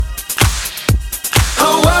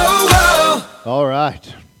All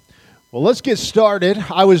right. Well, let's get started.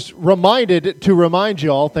 I was reminded to remind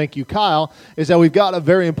you all, thank you, Kyle, is that we've got a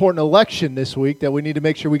very important election this week that we need to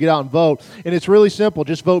make sure we get out and vote. And it's really simple.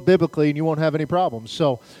 Just vote biblically and you won't have any problems.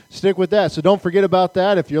 So stick with that. So don't forget about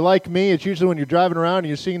that. If you're like me, it's usually when you're driving around and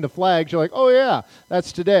you're seeing the flags, you're like, oh, yeah,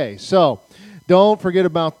 that's today. So don't forget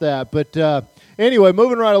about that. But anyway,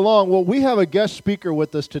 moving right along, well, we have a guest speaker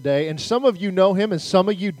with us today, and some of you know him and some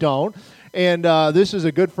of you don't. And this is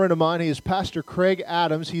a good friend of mine. He is Pastor Craig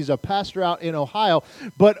Adams. He's a pastor out in Ohio.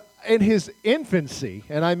 But in his infancy,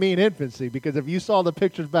 and I mean infancy, because if you saw the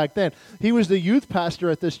pictures back then, he was the youth pastor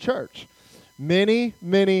at this church. Many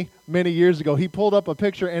years ago. He pulled up a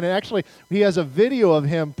picture, and actually he has a video of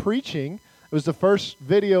him preaching. It was the first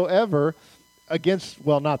video ever against,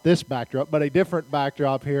 well, not this backdrop, but a different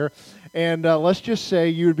backdrop here. And let's just say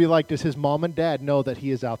you would be like, does his mom and dad know that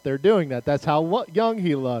he is out there doing that? That's how young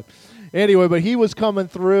he looked. Anyway, but he was coming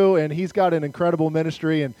through, and he's got an incredible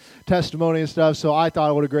ministry and testimony and stuff, so I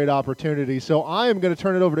thought what a great opportunity. So I am going to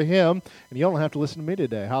turn it over to him, and you don't have to listen to me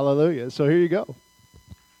today. Hallelujah. So here you go.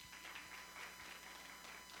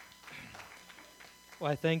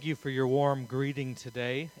 Well, I thank you for your warm greeting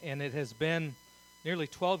today, and it has been nearly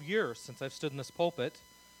 12 years since I've stood in this pulpit.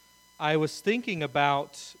 I was thinking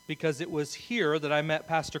about, because it was here that I met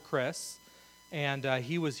Pastor Chris, and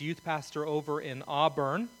he was youth pastor over in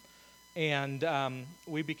Auburn, and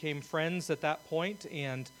we became friends at that point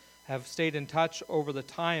and have stayed in touch over the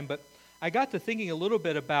time. But I got to thinking a little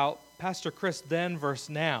bit about Pastor Chris then versus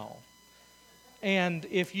now. And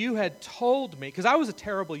if you had told me, because I was a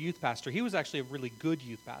terrible youth pastor, he was actually a really good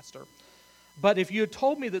youth pastor. But if you had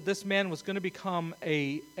told me that this man was going to become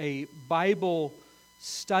a Bible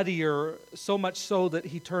studier, so much so that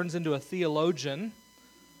he turns into a theologian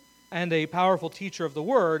and a powerful teacher of the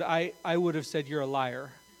Word, I would have said you're a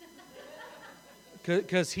liar.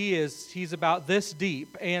 Because he's about this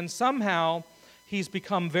deep, and somehow he's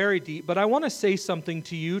become very deep. But I want to say something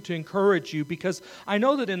to you to encourage you, because I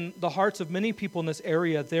know that in the hearts of many people in this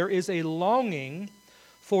area, there is a longing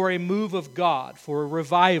for a move of God, for a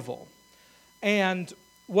revival. And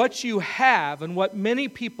what you have, and what many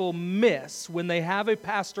people miss when they have a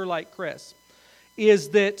pastor like Chris, is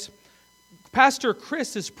that Pastor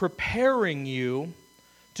Chris is preparing you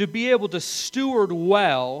to be able to steward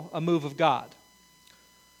well a move of God.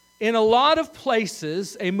 In a lot of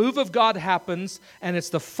places, a move of God happens, and it's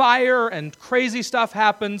the fire and crazy stuff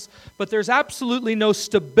happens, but there's absolutely no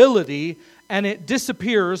stability, and it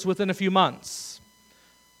disappears within a few months.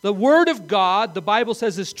 The Word of God, the Bible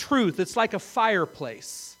says, is truth. It's like a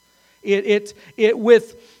fireplace. It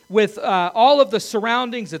with all of the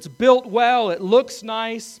surroundings, it's built well, it looks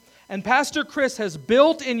nice, and Pastor Chris has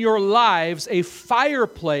built in your lives a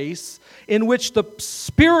fireplace in which the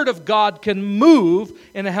Spirit of God can move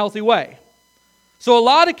in a healthy way. So a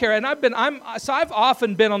lot of care, and I've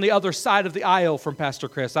often been on the other side of the aisle from Pastor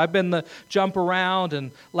Chris. I've been the jump around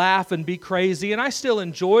and laugh and be crazy, and I still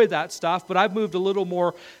enjoy that stuff, but I've moved a little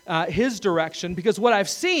more his direction, because what I've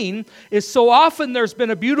seen is so often there's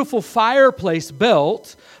been a beautiful fireplace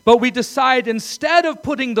built, but we decide instead of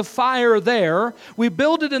putting the fire there, we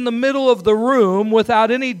build it in the middle of the room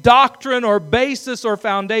without any doctrine or basis or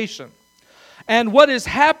foundation. And what is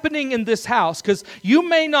happening in this house, because you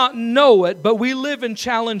may not know it, but we live in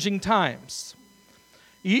challenging times.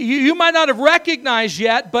 You might not have recognized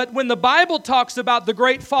yet, but when the Bible talks about the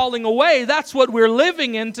great falling away, that's what we're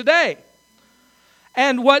living in today.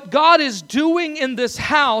 And what God is doing in this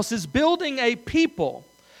house is building a people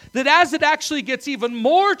that as it actually gets even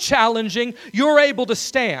more challenging, you're able to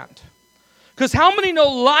stand. Because how many know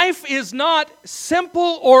life is not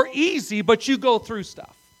simple or easy, but you go through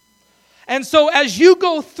stuff? And so as you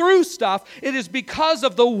go through stuff, it is because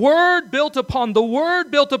of the Word built upon the Word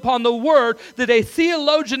built upon the Word that a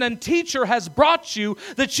theologian and teacher has brought you,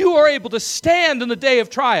 that you are able to stand in the day of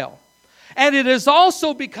trial. And it is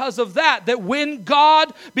also because of that when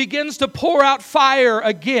God begins to pour out fire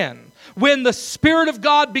again, when the Spirit of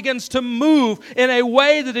God begins to move in a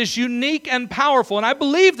way that is unique and powerful, and I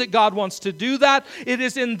believe that God wants to do that, it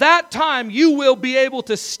is in that time you will be able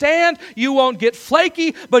to stand, you won't get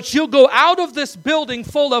flaky, but you'll go out of this building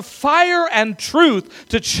full of fire and truth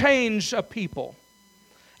to change a people.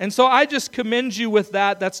 And so I just commend you with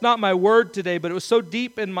that. That's not my word today, but it was so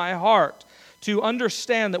deep in my heart to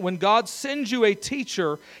understand that when God sends you a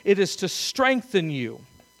teacher, it is to strengthen you.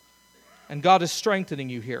 And God is strengthening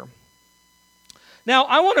you here. Now,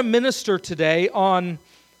 I want to minister today on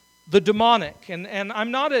the demonic. And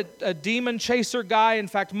I'm not a demon chaser guy. In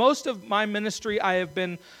fact, most of my ministry, I have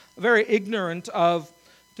been very ignorant of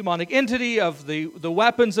demonic entity, of the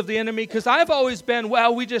weapons of the enemy, because I've always been,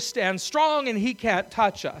 well, we just stand strong and he can't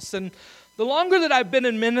touch us. And the longer that I've been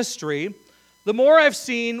in ministry, the more I've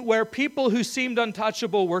seen where people who seemed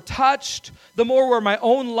untouchable were touched, the more where my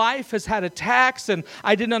own life has had attacks and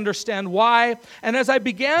I didn't understand why. And as I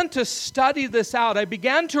began to study this out, I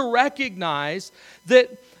began to recognize that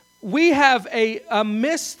we have a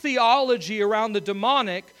mistheology around the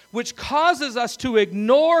demonic, which causes us to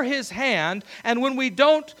ignore his hand, and when we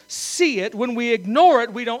don't see it, when we ignore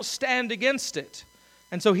it, we don't stand against it.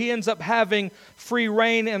 And so he ends up having free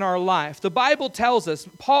reign in our life. The Bible tells us,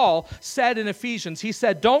 Paul said in Ephesians, he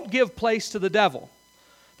said, don't give place to the devil.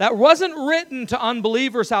 That wasn't written to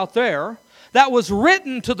unbelievers out there. That was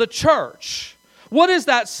written to the church. What is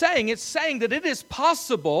that saying? It's saying that it is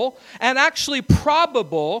possible and actually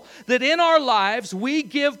probable that in our lives we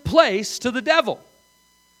give place to the devil.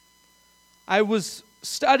 I was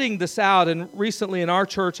studying this out, and recently in our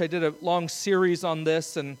church I did a long series on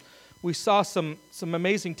this, and we saw some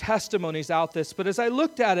amazing testimonies out this. But as I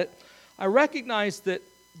looked at it, I recognized that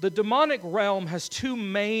the demonic realm has two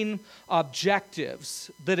main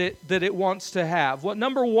objectives that it wants to have.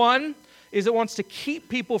 Number one is it wants to keep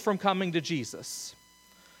people from coming to Jesus.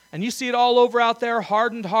 And you see it all over out there,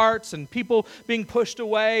 hardened hearts and people being pushed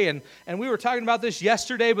away. And we were talking about this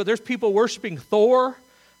yesterday, but there's people worshiping Thor.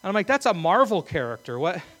 And I'm like, that's a Marvel character.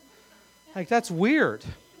 What? Like, that's weird.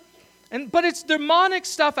 But it's demonic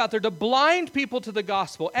stuff out there to blind people to the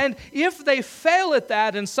gospel. And if they fail at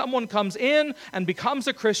that and someone comes in and becomes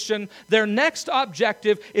a Christian, their next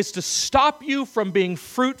objective is to stop you from being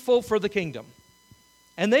fruitful for the kingdom.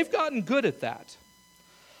 And they've gotten good at that.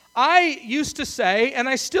 I used to say, and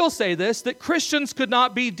I still say this, that Christians could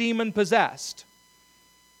not be demon-possessed.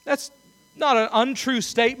 That's not an untrue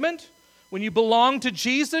statement. When you belong to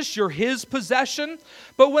Jesus, you're his possession.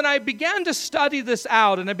 But when I began to study this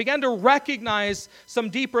out and I began to recognize some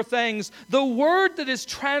deeper things, the word that is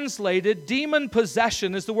translated demon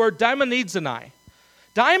possession is the word daimonidzanai.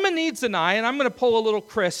 Daimonidzanai, and I'm going to pull a little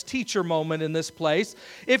Chris teacher moment in this place.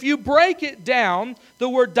 If you break it down, the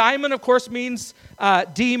word daimon, of course, means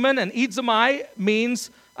demon, and idzamai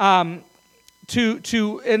means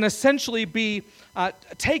to essentially be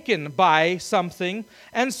taken by something.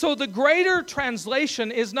 And so the greater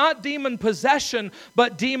translation is not demon possession,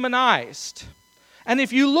 but demonized. And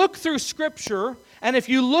if you look through Scripture, and if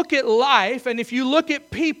you look at life, and if you look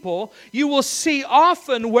at people, you will see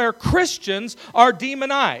often where Christians are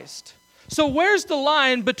demonized. So where's the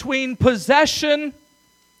line between possession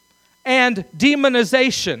and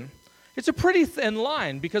demonization? It's a pretty thin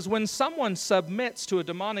line, because when someone submits to a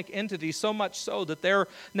demonic entity so much so that they're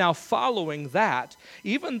now following that,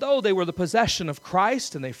 even though they were the possession of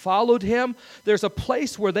Christ and they followed him, there's a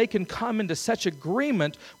place where they can come into such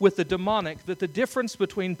agreement with the demonic that the difference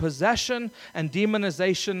between possession and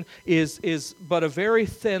demonization is but a very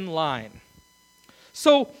thin line.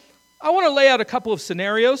 So I want to lay out a couple of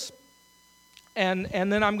scenarios, and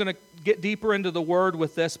then I'm going to get deeper into the word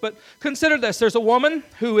with this. But consider this. There's a woman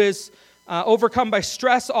who is overcome by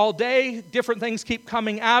stress all day. Different things keep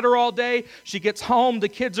coming at her all day. She gets home. The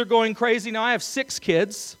kids are going crazy. Now, I have 6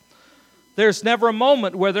 kids. There's never a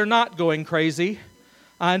moment where they're not going crazy.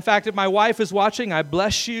 In fact, if my wife is watching, I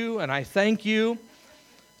bless you and I thank you,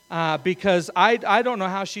 because I don't know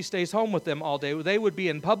how she stays home with them all day. They would be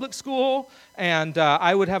in public school, and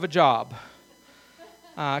I would have a job,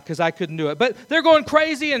 because I couldn't do it. But they're going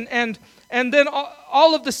crazy, and then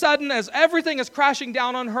all of a sudden, as everything is crashing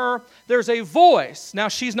down on her, there's a voice. Now,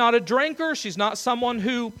 she's not a drinker. She's not someone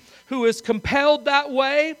who is compelled that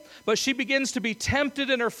way, but she begins to be tempted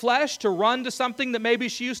in her flesh to run to something that maybe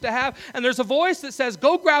she used to have. And there's a voice that says,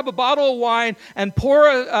 go grab a bottle of wine and pour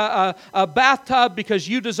a bathtub because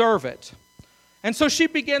you deserve it. And so she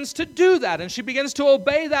begins to do that, and she begins to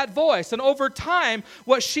obey that voice. And over time,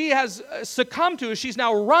 what she has succumbed to is she's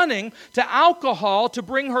now running to alcohol to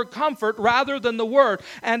bring her comfort rather than the word.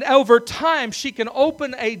 And over time, she can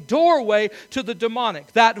open a doorway to the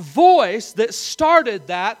demonic. That voice that started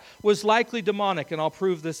that was likely demonic, and I'll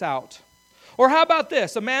prove this out. Or how about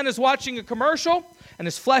this? A man is watching a commercial, and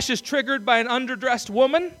his flesh is triggered by an underdressed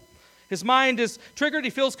woman. His mind is triggered, he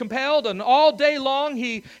feels compelled, and all day long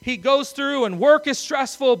he goes through, and work is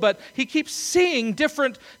stressful, but he keeps seeing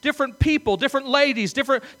different people, different ladies,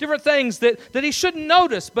 different things that he shouldn't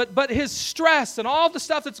notice, but his stress and all the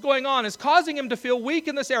stuff that's going on is causing him to feel weak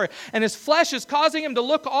in this area, and his flesh is causing him to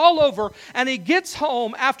look all over, and he gets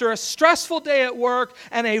home after a stressful day at work,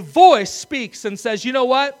 and a voice speaks and says, you know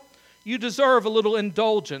what? You deserve a little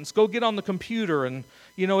indulgence. Go get on the computer and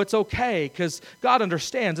it's okay, because God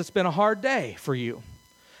understands it's been a hard day for you.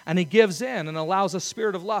 And he gives in and allows a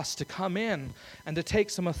spirit of lust to come in and to take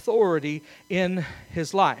some authority in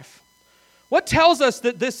his life. What tells us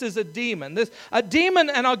that this is a demon? A demon,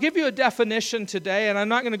 and I'll give you a definition today, and I'm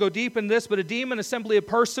not going to go deep in this, but a demon is simply a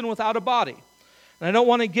person without a body. And I don't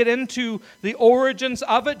want to get into the origins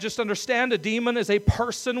of it. Just understand a demon is a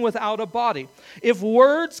person without a body. If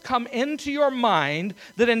words come into your mind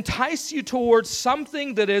that entice you towards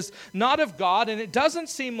something that is not of God, and it doesn't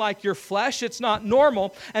seem like your flesh, it's not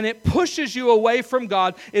normal, and it pushes you away from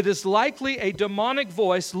God, it is likely a demonic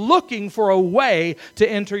voice looking for a way to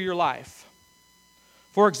enter your life.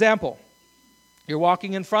 For example, you're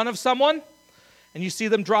walking in front of someone, and you see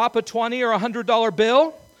them drop a $20 or $100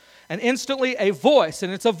 bill, and instantly a voice,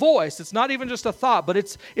 and it's a voice, it's not even just a thought, but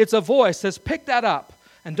it's a voice, says, pick that up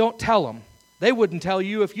and don't tell them. They wouldn't tell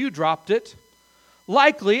you if you dropped it.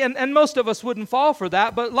 Likely, and most of us wouldn't fall for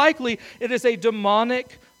that, but likely it is a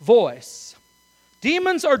demonic voice.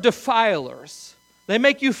 Demons are defilers. They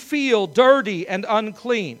make you feel dirty and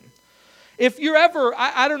unclean. If you're ever,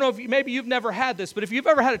 I don't know if maybe you've never had this, but if you've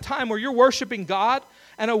ever had a time where you're worshiping God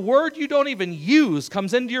and a word you don't even use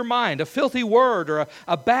comes into your mind, a filthy word or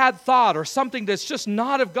a bad thought or something that's just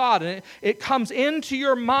not of God, and it comes into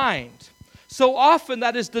your mind. So often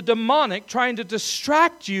that is the demonic trying to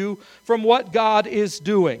distract you from what God is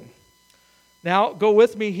doing. Now, go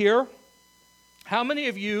with me here. How many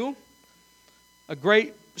of you, a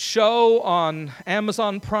great show on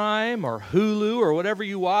Amazon Prime or Hulu or whatever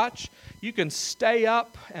you watch, you can stay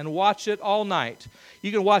up and watch it all night.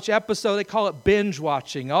 You can watch episodes, they call it binge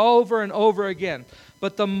watching, over and over again.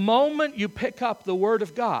 But the moment you pick up the Word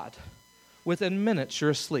of God, within minutes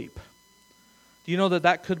you're asleep. Do you know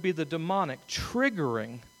that could be the demonic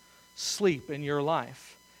triggering sleep in your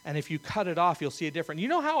life? And if you cut it off, you'll see a difference. You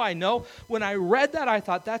know how I know? When I read that, I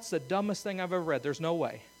thought, that's the dumbest thing I've ever read. There's no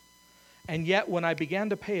way. And yet, when I began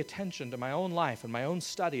to pay attention to my own life and my own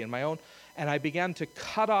study and I began to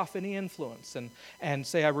cut off any influence and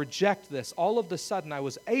say, I reject this, all of a sudden I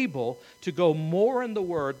was able to go more in the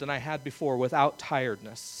Word than I had before without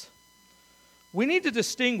tiredness. We need to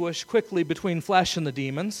distinguish quickly between flesh and the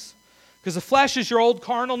demons, because the flesh is your old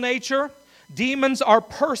carnal nature. Demons are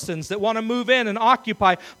persons that want to move in and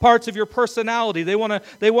occupy parts of your personality. They want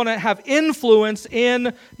to have influence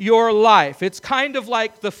in your life. It's kind of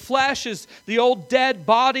like the flesh is the old dead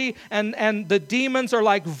body, and the demons are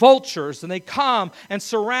like vultures, and they come and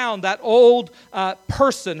surround that old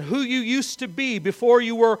person who you used to be before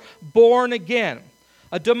you were born again.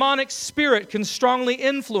 A demonic spirit can strongly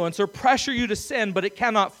influence or pressure you to sin, but it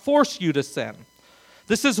cannot force you to sin.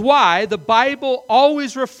 This is why the Bible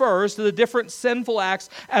always refers to the different sinful acts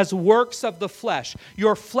as works of the flesh.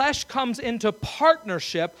 Your flesh comes into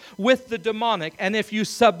partnership with the demonic, and if you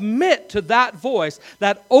submit to that voice,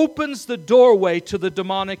 that opens the doorway to the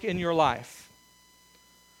demonic in your life.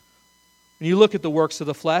 When you look at the works of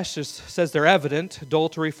the flesh, it says they're evident: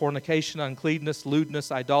 adultery, fornication, uncleanness,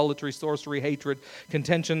 lewdness, idolatry, sorcery, hatred,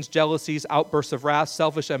 contentions, jealousies, outbursts of wrath,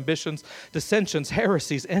 selfish ambitions, dissensions,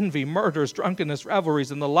 heresies, envy, murders, drunkenness, revelries,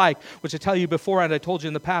 and the like, which I tell you before and I told you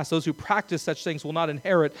in the past, those who practice such things will not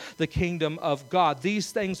inherit the kingdom of God.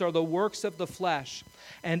 These things are the works of the flesh.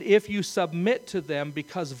 And if you submit to them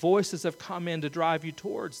because voices have come in to drive you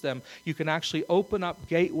towards them, you can actually open up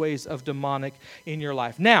gateways of demonic in your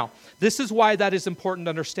life. Now, this is why that is important to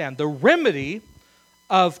understand. The remedy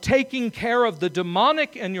of taking care of the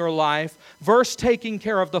demonic in your life versus taking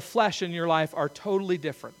care of the flesh in your life are totally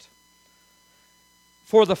different.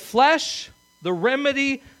 For the flesh, the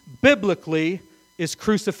remedy biblically is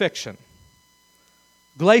crucifixion.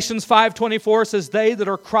 Galatians 5:24 says, they that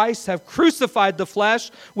are Christ have crucified the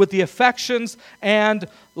flesh with the affections and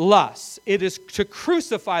lusts. It is to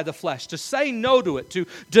crucify the flesh, to say no to it, to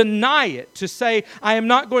deny it, to say, I am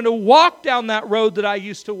not going to walk down that road that I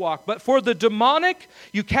used to walk. But for the demonic,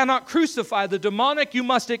 you cannot crucify the demonic. You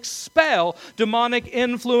must expel demonic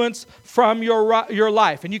influence from your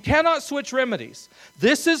life. And you cannot switch remedies.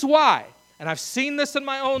 This is why, and I've seen this in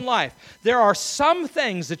my own life, there are some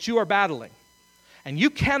things that you are battling, and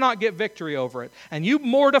you cannot get victory over it. And you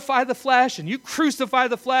mortify the flesh, and you crucify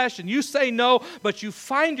the flesh, and you say no, but you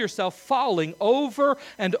find yourself falling over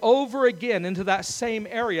and over again into that same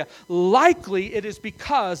area. Likely it is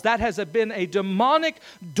because that has been a demonic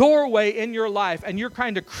doorway in your life, and you're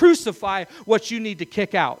trying to crucify what you need to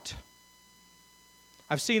kick out.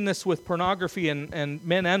 I've seen this with pornography and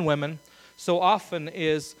men and women so often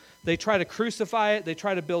is they try to crucify it. They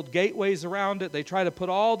try to build gateways around it. They try to put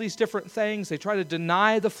all these different things. They try to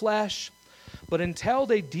deny the flesh. But until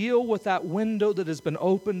they deal with that window that has been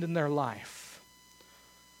opened in their life,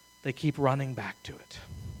 they keep running back to it.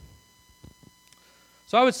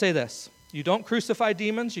 So I would say this. You don't crucify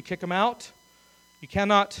demons, you kick them out. You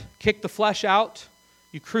cannot kick the flesh out,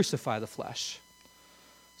 you crucify the flesh.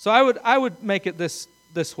 So I would make it this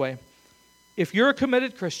way. If you're a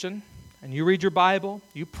committed Christian and you read your Bible,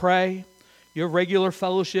 you pray, you have regular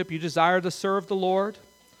fellowship, you desire to serve the Lord,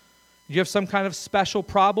 you have some kind of special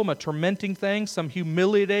problem, a tormenting thing, some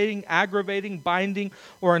humiliating, aggravating, binding,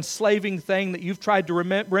 or enslaving thing that you've tried to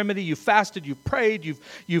remedy, you've fasted, you've prayed,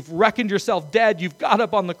 you've reckoned yourself dead, you've got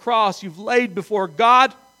up on the cross, you've laid before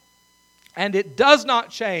God, and it does not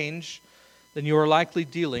change, then you are likely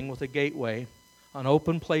dealing with a gateway, an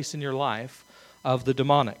open place in your life of the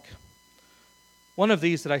demonic. One of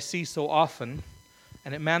these that I see so often,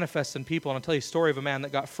 and it manifests in people, and I'll tell you a story of a man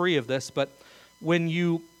that got free of this, but when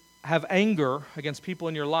you have anger against people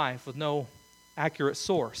in your life with no accurate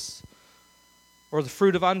source, or the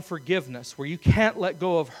fruit of unforgiveness, where you can't let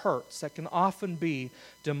go of hurts, that can often be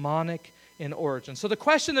demonic in origin. So the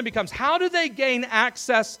question then becomes, how do they gain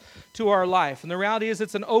access to our life? And the reality is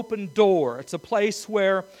it's an open door. It's a place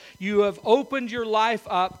where you have opened your life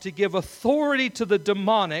up to give authority to the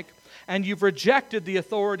demonic, and you've rejected the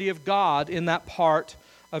authority of God in that part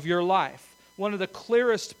of your life. One of the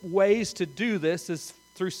clearest ways to do this is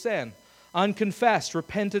through sin. Unconfessed,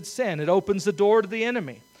 repented sin. It opens the door to the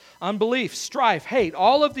enemy. Unbelief, strife, hate,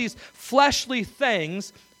 all of these fleshly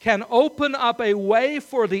things can open up a way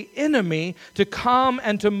for the enemy to come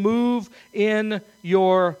and to move in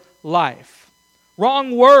your life.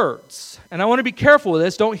 Wrong words. And I want to be careful with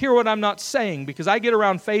this. Don't hear what I'm not saying, because I get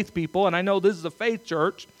around faith people, and I know this is a faith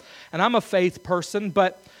church, and I'm a faith person,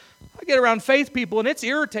 but I get around faith people, and it's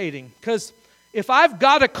irritating, because if I've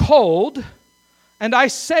got a cold, and I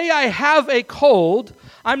say I have a cold,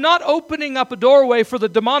 I'm not opening up a doorway for the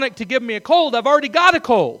demonic to give me a cold. I've already got a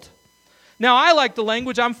cold. Now, I like the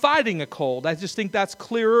language, I'm fighting a cold. I just think that's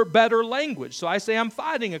clearer, better language. So I say I'm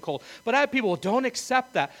fighting a cold. But I have people who don't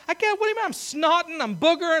accept that. I can't, what do you mean? I'm snotting, I'm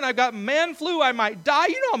boogering, I've got man flu, I might die.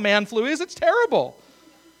 You know what man flu is, it's terrible.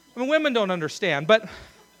 I mean, women don't understand, but...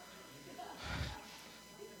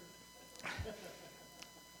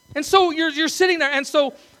 And so you're sitting there, and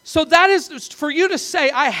so that is, for you to say,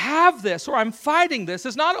 I have this, or I'm fighting this,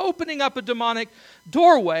 is not opening up a demonic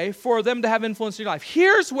doorway for them to have influence in your life.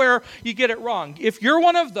 Here's where you get it wrong. If you're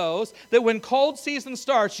one of those that when cold season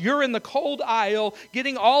starts, you're in the cold aisle,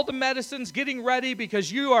 getting all the medicines, getting ready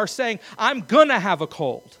because you are saying, I'm going to have a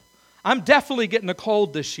cold. I'm definitely getting a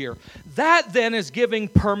cold this year. That then is giving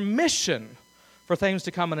permission for things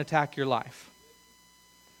to come and attack your life.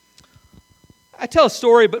 I tell a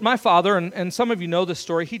story, but my father, and some of you know this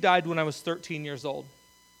story, he died when I was 13 years old.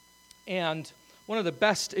 And one of the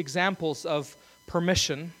best examples of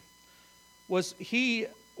permission was he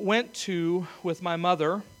went to, with my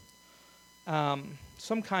mother,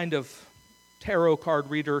 some kind of tarot card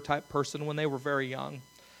reader type person when they were very young.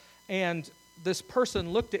 And this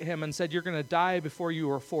person looked at him and said, you're going to die before you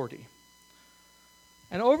are 40.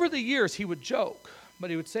 And over the years, he would joke. But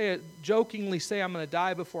he would jokingly say, I'm going to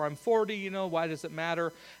die before I'm 40, why does it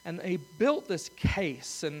matter? And he built this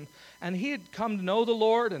case, and he had come to know the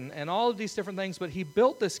Lord and all of these different things, but he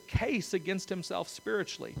built this case against himself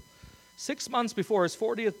spiritually. 6 months before his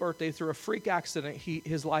 40th birthday, through a freak accident,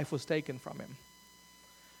 his life was taken from him.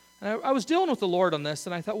 And I was dealing with the Lord on this,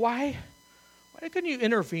 and I thought, why couldn't you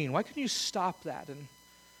intervene? Why couldn't you stop that?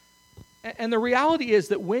 And the reality is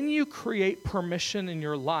that when you create permission in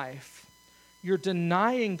your life, you're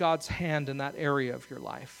denying God's hand in that area of your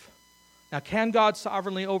life. Now, can God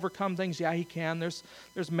sovereignly overcome things? Yeah, He can. There's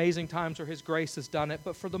amazing times where His grace has done it.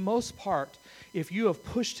 But for the most part, if you have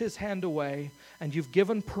pushed His hand away and you've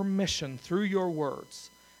given permission through your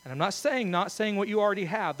words, and I'm not saying what you already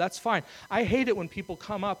have, that's fine. I hate it when people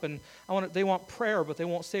come up and they want prayer, but they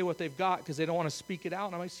won't say what they've got because they don't want to speak it out.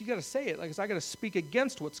 And I'm like, so you got to say it. Like, I got to speak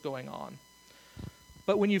against what's going on.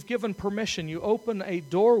 But when you've given permission, you open a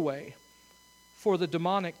doorway for the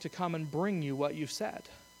demonic to come and bring you what you've said.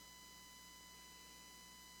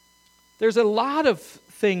 There's a lot of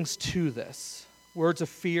things to this. Words of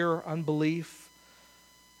fear, unbelief.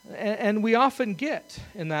 And we often get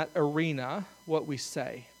in that arena what we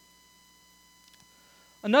say.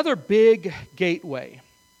 Another big gateway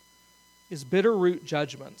is bitter root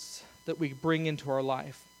judgments that we bring into our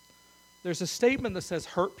life. There's a statement that says,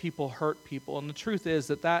 hurt people. And the truth is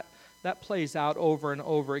that plays out over and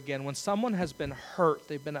over again. When someone has been hurt,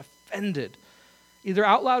 they've been offended, either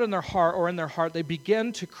out loud in their heart or in their heart, they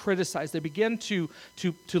begin to criticize. They begin to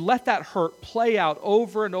let that hurt play out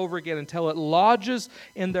over and over again until it lodges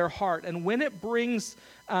in their heart. And when it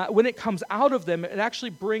comes out of them, it actually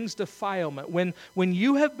brings defilement. When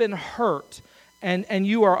you have been hurt and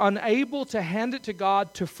you are unable to hand it to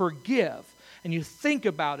God to forgive, and you think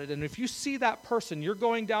about it, and if you see that person, you're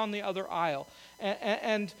going down the other aisle,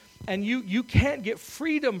 and you can't get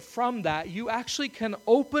freedom from that, you actually can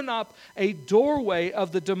open up a doorway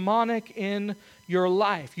of the demonic in your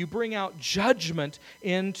life. You bring out judgment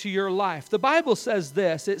into your life. The Bible says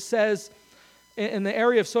this. It says in the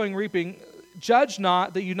area of sowing reaping, judge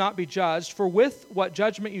not that you not be judged, for with what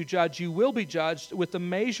judgment you judge, you will be judged. With the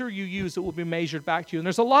measure you use, it will be measured back to you. And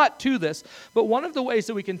there's a lot to this, but one of the ways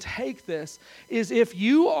that we can take this is if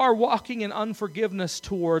you are walking in unforgiveness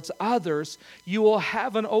towards others, you will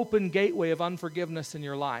have an open gateway of unforgiveness in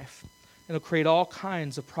your life. It'll create all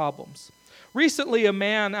kinds of problems. Recently, a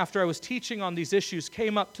man, after I was teaching on these issues,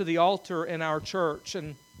 came up to the altar in our church,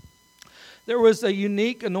 and there was a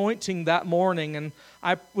unique anointing that morning, and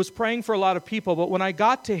I was praying for a lot of people, but when I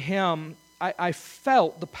got to him, I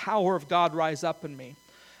felt the power of God rise up in me,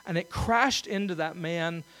 and it crashed into that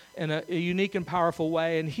man in a unique and powerful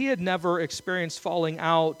way, and he had never experienced falling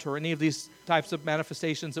out or any of these types of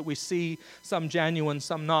manifestations that we see, some genuine,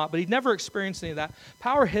 some not, but he'd never experienced any of that.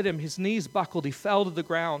 Power hit him, his knees buckled, he fell to the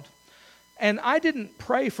ground. And I didn't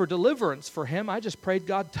pray for deliverance for him. I just prayed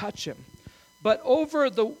God touch him. But over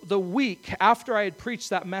the week after I had preached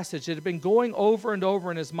that message, it had been going over and over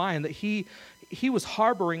in his mind that he was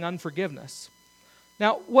harboring unforgiveness.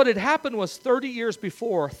 Now, what had happened was 30 years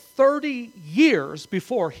before,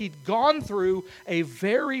 he'd gone through a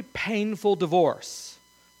very painful divorce.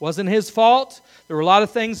 Wasn't his fault. There were a lot of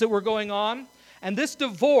things that were going on. And this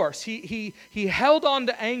divorce, he held on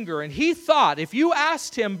to anger, and he thought, if you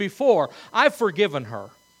asked him before, I've forgiven her.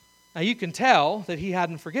 Now you can tell that he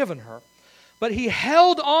hadn't forgiven her. But he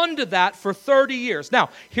held on to that for 30 years.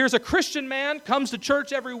 Now, here's a Christian man, comes to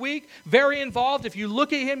church every week, very involved. If you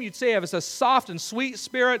look at him, you'd say he has a soft and sweet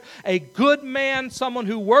spirit, a good man, someone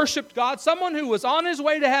who worshiped God, someone who was on his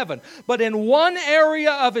way to heaven. But in one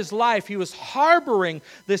area of his life, he was harboring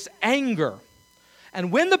this anger. And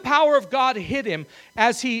when the power of God hit him,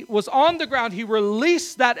 as he was on the ground, he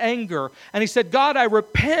released that anger. And he said, God, I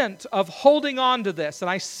repent of holding on to this. And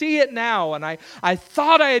I see it now. And I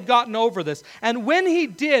thought I had gotten over this. And when he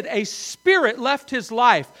did, a spirit left his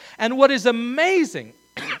life. And what is amazing,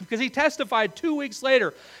 because he testified 2 weeks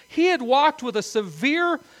later, he had walked with a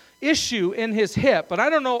severe issue in his hip, and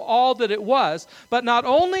I don't know all that it was, but not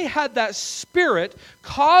only had that spirit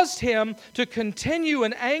caused him to continue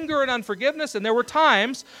in anger and unforgiveness, and there were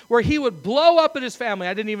times where he would blow up at his family,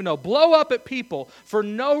 I didn't even know, blow up at people for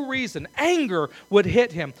no reason. Anger would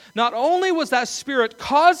hit him. Not only was that spirit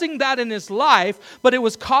causing that in his life, but it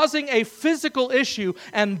was causing a physical issue,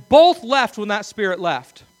 and both left when that spirit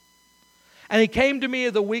left. And he came to me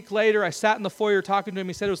the week later, I sat in the foyer talking to him,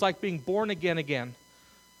 he said it was like being born again.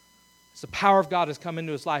 The power of God has come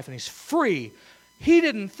into his life and he's free. He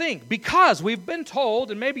didn't think, because we've been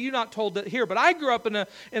told, and maybe you're not told that here, but I grew up in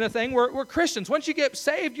a thing where we're Christians. Once you get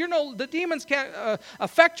saved, the demons can't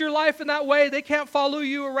affect your life in that way. They can't follow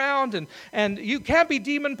you around, and you can't be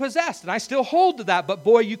demon-possessed. And I still hold to that, but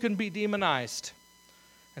boy, you can be demonized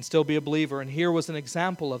and still be a believer. And here was an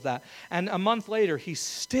example of that. And a month later, he's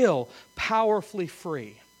still powerfully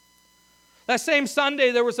free. That same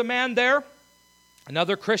Sunday, there was a man there,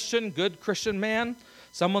 another Christian, good Christian man,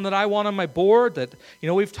 someone that I want on my board that,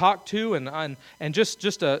 we've talked to and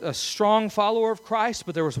just a strong follower of Christ.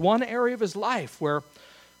 But there was one area of his life where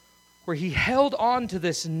he held on to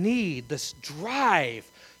this need, this drive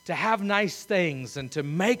to have nice things and to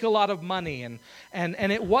make a lot of money. And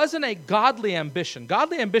it wasn't a godly ambition.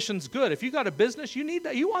 Godly ambition's good. If you got a business, you need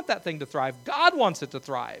that. You want that thing to thrive. God wants it to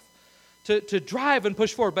thrive. To drive and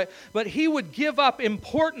push forward. But he would give up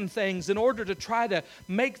important things in order to try to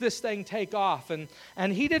make this thing take off.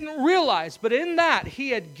 And he didn't realize, but in that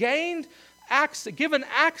he had given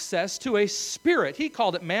access to a spirit. He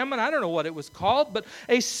called it mammon. I don't know what it was called, but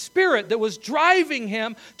a spirit that was driving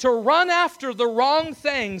him to run after the wrong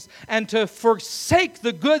things and to forsake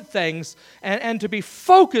the good things and to be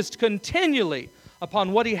focused continually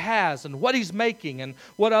upon what he has and what he's making and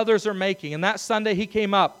what others are making. And that Sunday he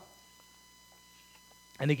came up.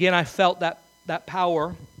 And again, I felt that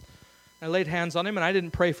power. I laid hands on him, and I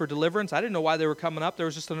didn't pray for deliverance. I didn't know why they were coming up. There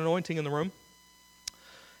was just an anointing in the room.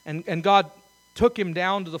 And God took him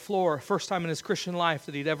down to the floor, first time in his Christian life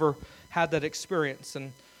that he'd ever had that experience.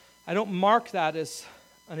 And I don't mark that as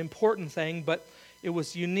an important thing, but it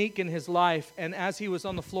was unique in his life. And as he was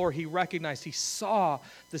on the floor, he recognized, he saw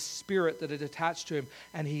the spirit that had attached to him,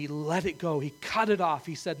 and he let it go. He cut it off.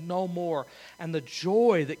 He said, no more. And the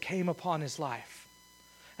joy that came upon his life.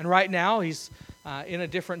 And right now, he's in a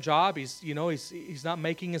different job. He's not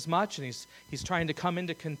making as much, and he's trying to come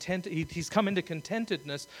into he's come into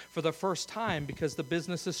contentedness for the first time because the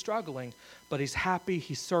business is struggling. But he's happy,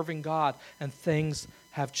 he's serving God, and things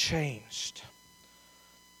have changed.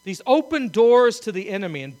 These open doors to the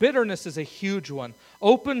enemy, and bitterness is a huge one,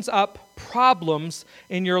 opens up problems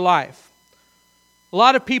in your life. A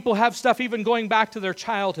lot of people have stuff even going back to their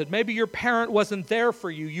childhood. Maybe your parent wasn't there for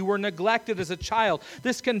you. You were neglected as a child.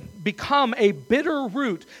 This can become a bitter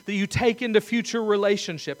root that you take into future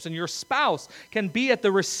relationships. And your spouse can be at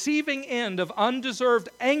the receiving end of undeserved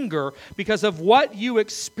anger because of what you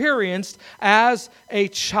experienced as a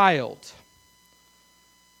child.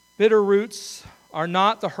 Bitter roots are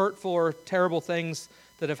not the hurtful or terrible things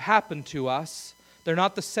that have happened to us. They're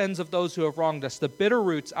not the sins of those who have wronged us. The bitter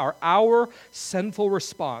roots are our sinful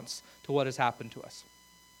response to what has happened to us.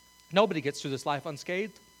 Nobody gets through this life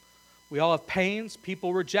unscathed. We all have pains.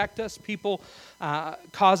 People reject us. People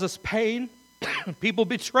cause us pain. People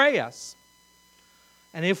betray us.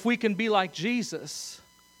 And if we can be like Jesus,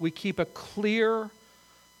 we keep a clear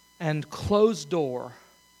and closed door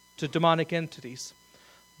to demonic entities.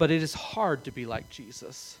 But it is hard to be like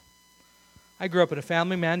Jesus. I grew up in a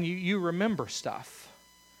family, man, you remember stuff.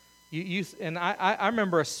 I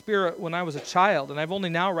remember a spirit when I was a child, and I've only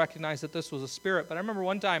now recognized that this was a spirit. But I remember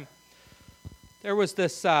one time there was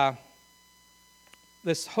this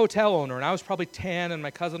hotel owner, and I was probably 10, and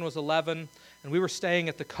my cousin was 11, and we were staying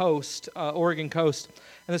at the coast, Oregon coast.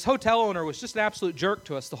 And this hotel owner was just an absolute jerk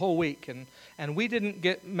to us the whole week, and we didn't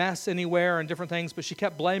get mess anywhere and different things, but she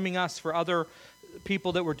kept blaming us for other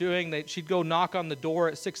people that were doing. She'd go knock on the door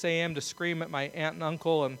at 6 a.m. to scream at my aunt and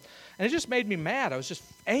uncle, and it just made me mad. I was just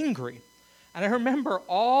angry. And I remember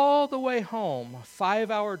all the way home, a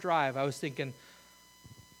 5-hour drive, I was thinking,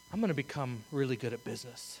 I'm going to become really good at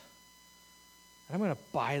business. And I'm going to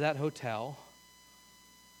buy that hotel.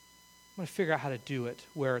 I'm going to figure out how to do it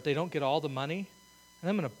where they don't get all the money, and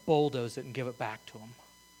I'm going to bulldoze it and give it back to them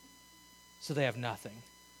so they have nothing.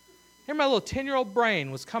 Here my little 10-year-old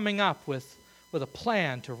brain was coming up with a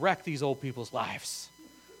plan to wreck these old people's lives.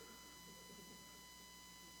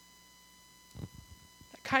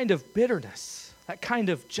 That kind of bitterness, that kind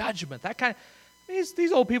of judgment,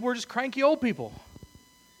 these old people were just cranky old people.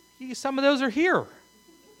 Some of those are here.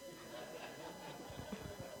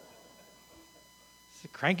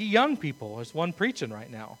 Cranky young people. There's one preaching right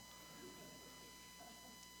now.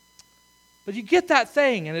 But you get that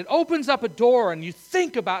thing, and it opens up a door, and you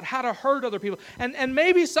think about how to hurt other people. And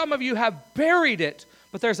maybe some of you have buried it,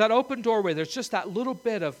 but there's that open doorway. There's just that little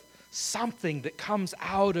bit of something that comes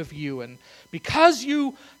out of you. And because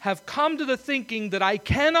you have come to the thinking that I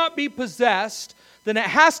cannot be possessed, then it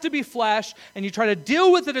has to be flesh, and you try to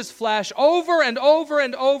deal with it as flesh over and over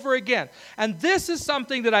and over again. And this is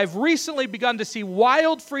something that I've recently begun to see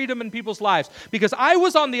wild freedom in people's lives, because I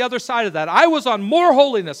was on the other side of that. I was on more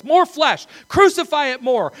holiness, more flesh, crucify it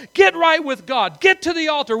more, get right with God, get to the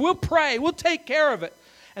altar, we'll pray, we'll take care of it.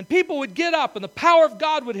 And people would get up, and the power of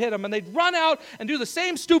God would hit them, and they'd run out and do the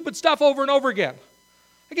same stupid stuff over and over again.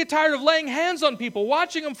 I get tired of laying hands on people,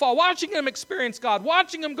 watching them fall, watching them experience God,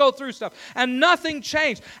 watching them go through stuff, and nothing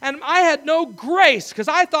changed. And I had no grace, because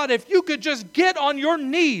I thought if you could just get on your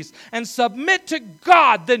knees and submit to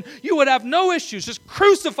God, then you would have no issues. Just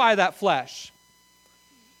crucify that flesh.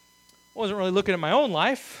 I wasn't really looking at my own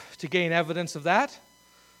life to gain evidence of that.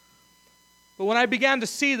 But when I began to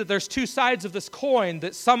see that there's two sides of this coin,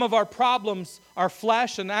 that some of our problems are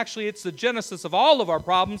flesh, and actually it's the genesis of all of our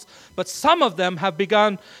problems, but some of them have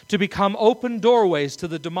begun to become open doorways to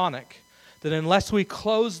the demonic, that unless we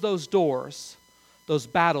close those doors, those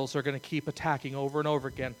battles are going to keep attacking over and over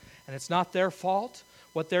again. And it's not their fault.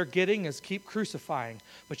 What they're getting is keep crucifying.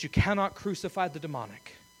 But you cannot crucify the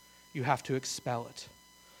demonic. You have to expel it.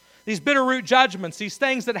 These bitter root judgments, these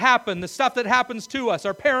things that happen, the stuff that happens to us,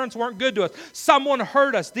 our parents weren't good to us, someone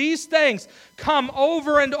hurt us, these things come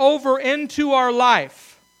over and over into our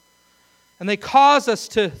life. And they cause us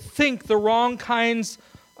to think the wrong kinds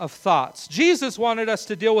of thoughts. Jesus wanted us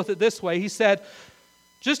to deal with it this way. He said,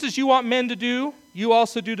 just as you want men to do, you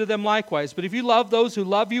also do to them likewise. But if you love those who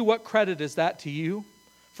love you, what credit is that to you?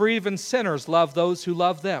 For even sinners love those who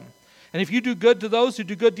love them. And if you do good to those who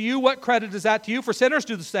do good to you, what credit is that to you? For sinners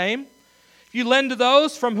do the same. If you lend to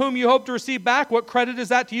those from whom you hope to receive back, what credit is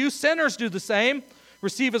that to you? Sinners do the same.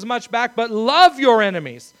 Receive as much back, but love your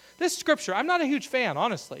enemies. This scripture, I'm not a huge fan,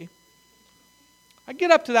 honestly. I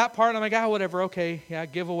get up to that part, and I'm like, whatever, okay, yeah,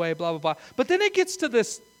 give away, blah, blah, blah. But then it gets to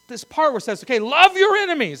this part where it says, okay, love your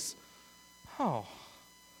enemies. Oh.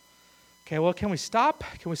 Okay, well, can we stop?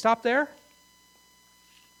 Can we stop there?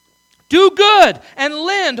 Do good good and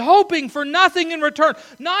lend, hoping for nothing in return.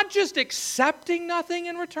 Not just accepting nothing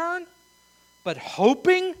in return, but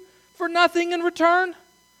hoping for nothing in return.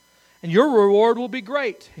 And your reward will be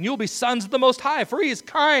great, and you'll be sons of the Most High, for He is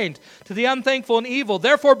kind to the unthankful and evil.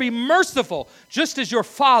 Therefore be merciful, just as your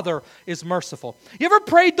Father is merciful. You ever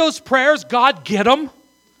prayed those prayers, God, get them?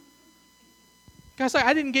 God's like,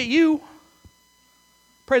 I didn't get you.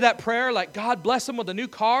 Pray that prayer like, God, bless them with a new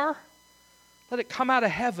car. Let it come out of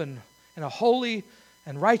heaven in a holy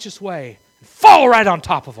and righteous way and fall right on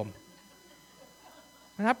top of them.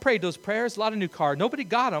 And I prayed those prayers, a lot of new car. Nobody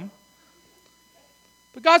got them.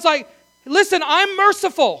 But God's like, listen, I'm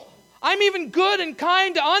merciful. I'm even good and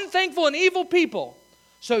kind to unthankful and evil people.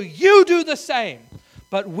 So you do the same.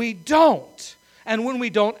 But we don't. And when we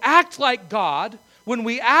don't act like God, when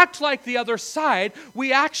we act like the other side,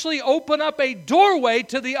 we actually open up a doorway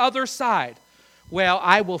to the other side. Well,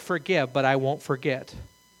 I will forgive, but I won't forget.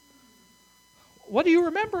 What are you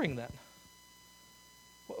remembering then?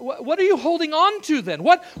 What are you holding on to then?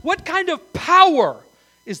 What kind of power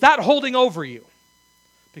is that holding over you?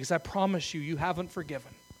 Because I promise you, you haven't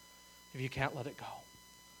forgiven if you can't let it go.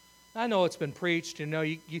 I know it's been preached, you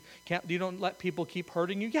don't let people keep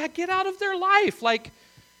hurting you. Yeah, get out of their life. Like,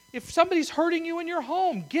 if somebody's hurting you in your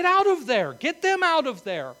home, get out of there. Get them out of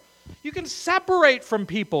there. You can separate from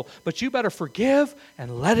people, but you better forgive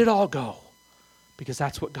and let it all go. Because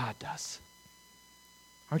that's what God does.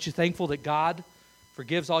 Aren't you thankful that God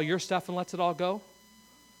forgives all your stuff and lets it all go?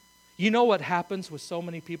 You know what happens with so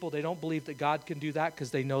many people? They don't believe that God can do that because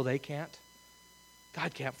they know they can't.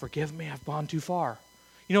 God can't forgive me. I've gone too far.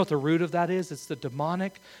 You know what the root of that is? It's the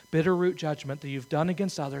demonic, bitter root judgment that you've done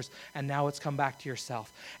against others, and now it's come back to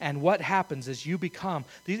yourself. And what happens is you become,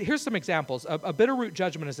 here's some examples. A bitter root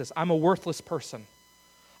judgment is this: I'm a worthless person.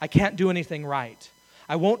 I can't do anything right.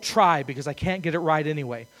 I won't try because I can't get it right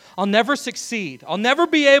anyway. I'll never succeed. I'll never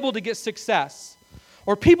be able to get success.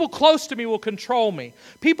 Or people close to me will control me.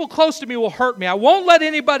 People close to me will hurt me. I won't let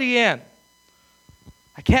anybody in.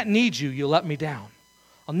 I can't need you. You let me down.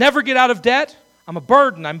 I'll never get out of debt. I'm a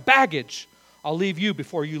burden. I'm baggage. I'll leave you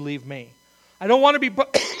before you leave me. I don't want to be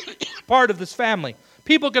part of this family.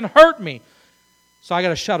 People can hurt me, so I got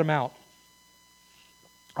to shut them out.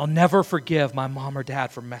 I'll never forgive my mom or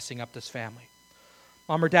dad for messing up this family.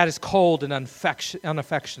 Mom or dad is cold and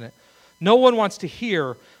unaffectionate. No one wants to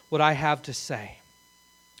hear what I have to say.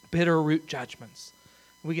 Bitter root judgments.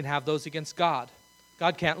 We can have those against God.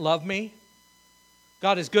 God can't love me.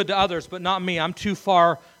 God is good to others, but not me. I'm too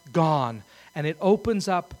far gone. And it opens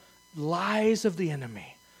up lies of the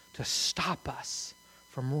enemy to stop us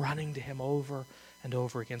from running to Him over and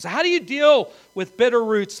over again. So how do you deal with bitter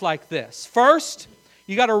roots like this? First,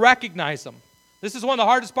 you got to recognize them. This is one of the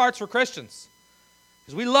hardest parts for Christians,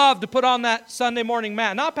 because we love to put on that Sunday morning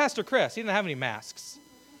mask. Not Pastor Chris. He didn't have any masks.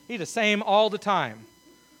 He the same all the time.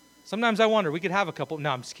 Sometimes I wonder, we could have a couple.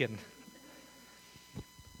 No, I'm just kidding.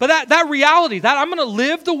 But that reality, that I'm going to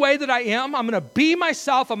live the way that I am. I'm going to be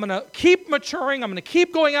myself. I'm going to keep maturing. I'm going to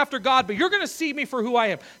keep going after God. But you're going to see me for who I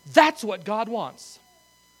am. That's what God wants.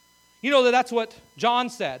 You know that's what John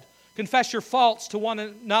said. Confess your faults to one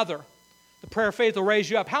another. The prayer of faith will raise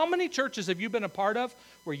you up. How many churches have you been a part of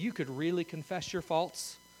where you could really confess your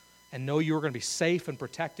faults and know you were going to be safe and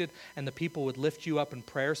protected, and the people would lift you up in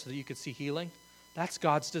prayer so that you could see healing? That's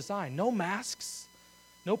God's design. No masks,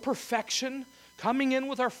 no perfection, coming in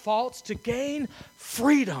with our faults to gain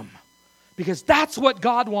freedom, because that's what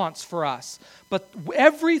God wants for us. But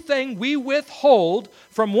everything we withhold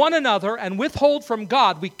from one another and withhold from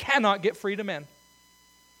God, we cannot get freedom in.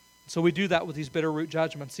 So we do that with these bitter root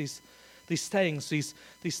judgments, these things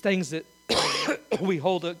that we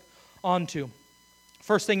hold on to.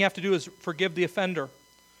 First thing you have to do is forgive the offender.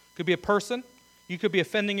 Could be a person. You could be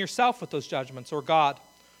offending yourself with those judgments, or God.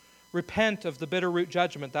 Repent of the bitter root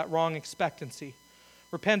judgment, that wrong expectancy.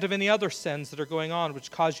 Repent of any other sins that are going on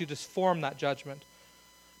which cause you to form that judgment.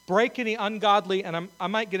 Break any ungodly, and I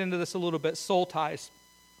might get into this a little bit, soul ties.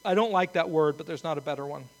 I don't like that word, but there's not a better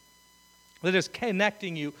one. That is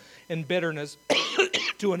connecting you in bitterness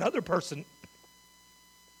to another person.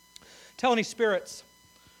 Tell any spirits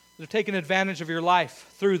that have taken advantage of your life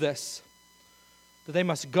through this that they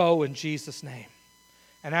must go in Jesus' name.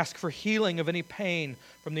 And ask for healing of any pain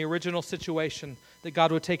from the original situation, that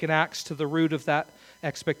God would take an axe to the root of that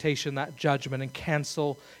expectation, that judgment, and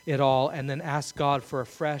cancel it all, and then ask God for a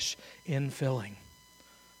fresh infilling,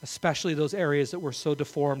 especially those areas that were so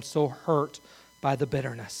deformed, so hurt by the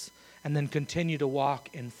bitterness, and then continue to walk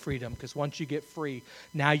in freedom, because once you get free,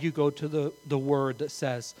 now you go to the word that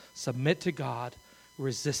says, submit to God,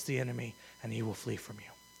 resist the enemy, and he will flee from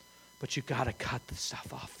you. But you've got to cut the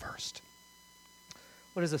stuff off first.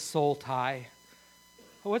 What is a soul tie?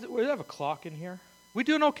 We have a clock in here. We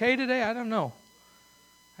doing okay today? I don't know.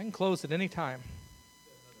 I can close at any time.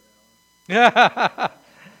 Yeah,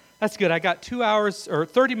 that's good. I got 2 hours or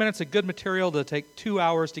 30 minutes of good material to take 2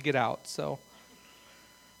 hours to get out. So,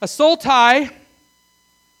 a soul tie,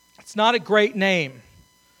 it's not a great name,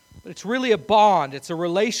 but it's really a bond. It's a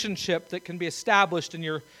relationship that can be established in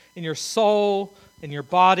your soul, in your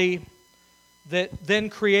body, that then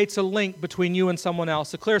creates a link between you and someone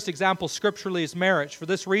else. The clearest example scripturally is marriage. For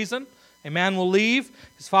this reason, a man will leave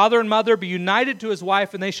his father and mother, be united to his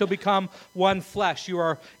wife, and they shall become one flesh. You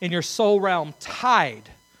are, in your soul realm, tied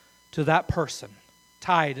to that person.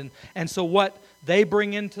 Tied. And so what they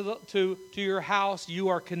bring into to your house, you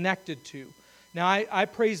are connected to. Now, I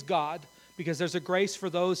praise God because there's a grace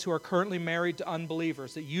for those who are currently married to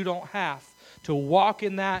unbelievers, that you don't have to walk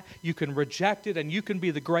in that. You can reject it, and you can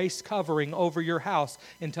be the grace covering over your house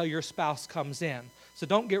until your spouse comes in. So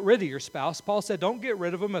don't get rid of your spouse. Paul said don't get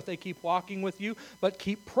rid of them if they keep walking with you, but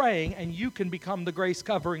keep praying, and you can become the grace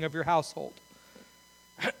covering of your household.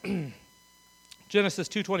 Genesis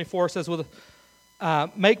 2:24 says,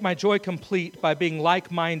 make my joy complete by being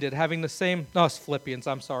like-minded, having the same... No, it's Philippians,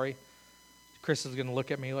 I'm sorry. Chris is going to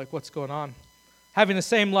look at me like, what's going on? Having the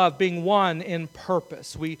same love, being one in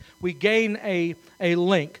purpose. We gain a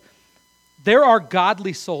link. There are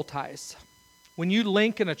godly soul ties. When you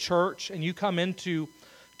link in a church and you come into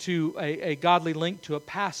a godly link to a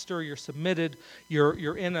pastor, you're submitted,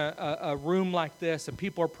 you're in a room like this, and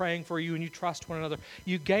people are praying for you, and you trust one another,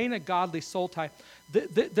 you gain a godly soul tie.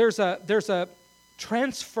 There's a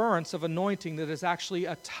transference of anointing that is actually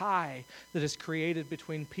a tie that is created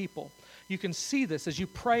between people. You can see this as you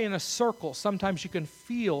pray in a circle. Sometimes you can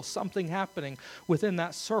feel something happening within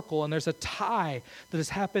that circle, and there's a tie that is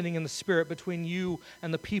happening in the spirit between you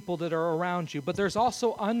and the people that are around you. But there's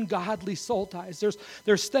also ungodly soul ties.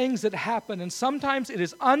 There's things that happen, and sometimes it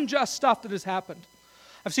is unjust stuff that has happened.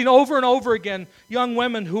 I've seen over and over again young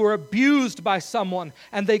women who were abused by someone,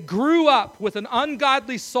 and they grew up with an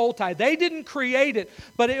ungodly soul tie. They didn't create it,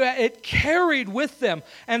 but it carried with them.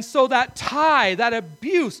 And so that tie, that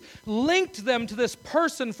abuse, linked them to this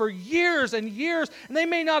person for years and years. And they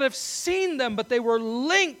may not have seen them, but they were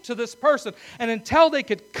linked to this person. And until they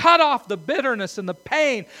could cut off the bitterness and the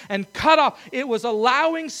pain and cut off, it was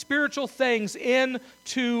allowing spiritual things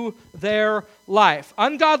into their life.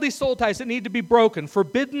 Ungodly soul ties that need to be broken.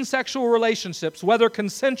 Forbidden sexual relationships, whether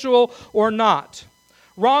consensual or not.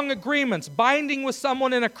 Wrong agreements, binding with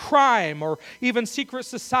someone in a crime or even secret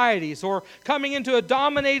societies, or coming into a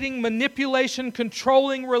dominating, manipulation,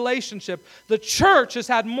 controlling relationship. The church has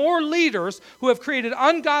had more leaders who have created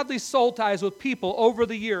ungodly soul ties with people over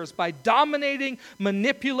the years by dominating,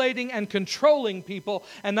 manipulating, and controlling people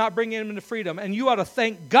and not bringing them into freedom. And you ought to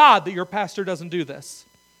thank God that your pastor doesn't do this.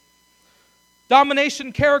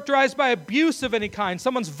 Domination characterized by abuse of any kind.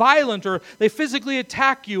 Someone's violent, or they physically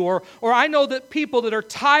attack you, or I know that people that are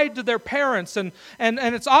tied to their parents, and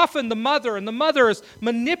it's often the mother, and the mother is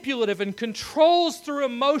manipulative and controls through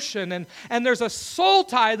emotion, and there's a soul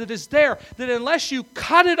tie that is there that unless you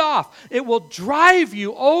cut it off, it will drive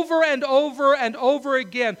you over and over and over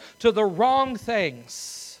again to the wrong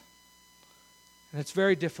things. And it's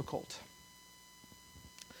very difficult.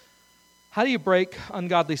 How do you break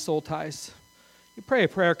ungodly soul ties? You pray a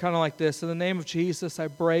prayer kind of like this. In the name of Jesus, I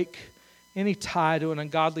break any tie to an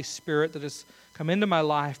ungodly spirit that has come into my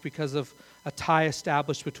life because of a tie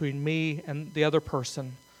established between me and the other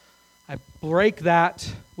person. I break that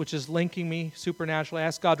which is linking me supernaturally. I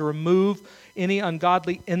ask God to remove any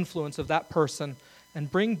ungodly influence of that person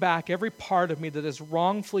and bring back every part of me that is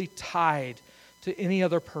wrongfully tied to any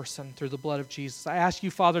other person through the blood of Jesus. I ask you,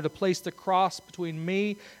 Father, to place the cross between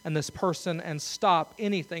me and this person and stop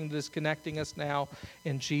anything that is connecting us now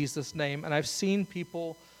in Jesus' name. And I've seen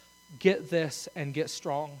people get this and get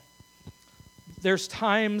strong. There's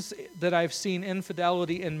times that I've seen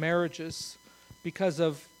infidelity in marriages because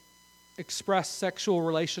of expressed sexual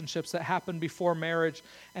relationships that happened before marriage,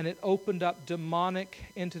 and it opened up demonic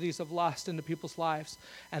entities of lust into people's lives.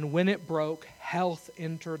 And when it broke, health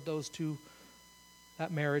entered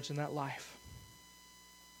that marriage and that life.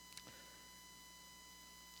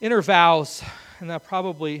 Inner vows, and I'll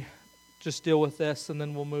probably just deal with this and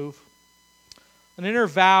then we'll move. An inner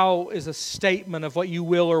vow is a statement of what you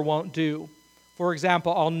will or won't do. For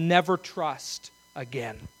example, I'll never trust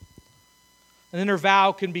again. An inner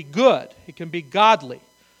vow can be good. It can be godly.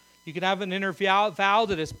 You can have an inner vow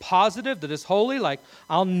that is positive, that is holy, like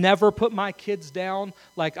I'll never put my kids down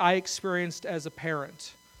like I experienced as a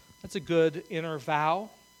parent. That's a good inner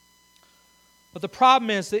vow. But the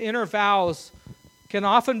problem is the inner vows can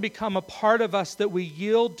often become a part of us that we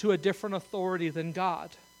yield to a different authority than God.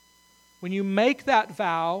 When you make that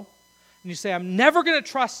vow and you say, I'm never going to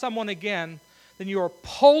trust someone again, then you are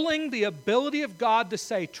pulling the ability of God to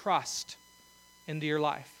say trust into your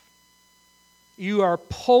life. You are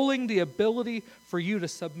pulling the ability for you to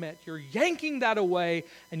submit. You're yanking that away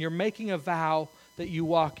and you're making a vow that you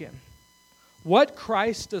walk in. What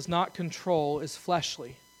Christ does not control is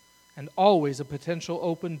fleshly and always a potential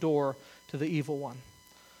open door to the evil one.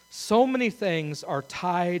 So many things are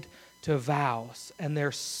tied to vows, and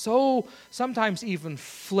they're so sometimes even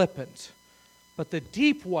flippant. But the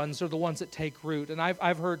deep ones are the ones that take root. And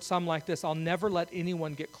I've heard some like this: I'll never let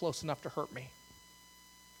anyone get close enough to hurt me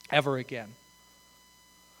ever again.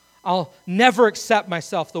 I'll never accept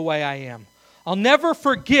myself the way I am. I'll never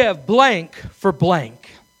forgive blank for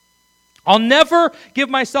blank. I'll never give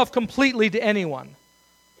myself completely to anyone.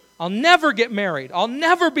 I'll never get married. I'll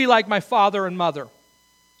never be like my father and mother.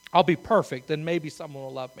 I'll be perfect, then maybe someone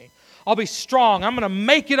will love me. I'll be strong. I'm going to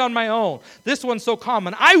make it on my own. This one's so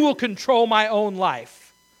common. I will control my own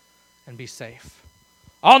life and be safe.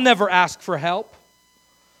 I'll never ask for help.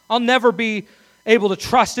 I'll never be able to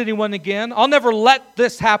trust anyone again. I'll never let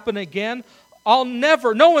this happen again.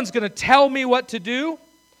 No one's going to tell me what to do.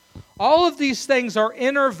 All of these things are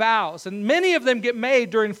inner vows, and many of them get made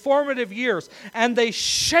during formative years, and they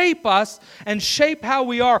shape us and shape how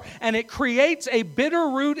we are, and it creates a bitter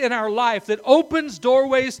root in our life that opens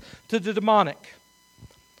doorways to the demonic.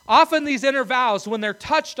 Often these inner vows, when they're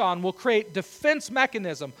touched on, will create defense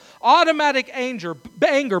mechanism, automatic anger,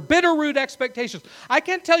 bitter root expectations. I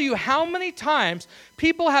can't tell you how many times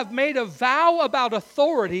people have made a vow about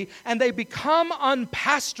authority and they become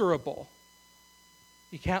unpastorable.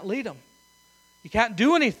 You can't lead them. You can't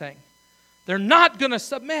do anything. They're not going to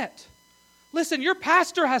submit. Listen, your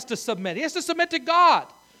pastor has to submit. He has to submit to God.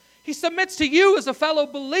 He submits to you as a fellow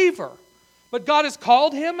believer. But God has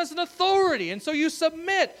called him as an authority. And so you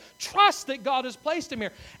submit. Trust that God has placed him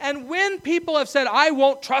here. And when people have said, I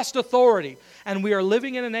won't trust authority, and we are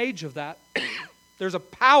living in an age of that, there's a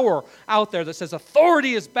power out there that says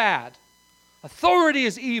authority is bad. Authority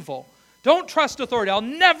is evil. Don't trust authority. I'll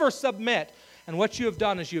never submit. And what you have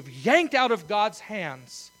done is you've yanked out of God's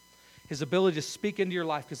hands his ability to speak into your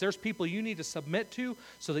life, because there's people you need to submit to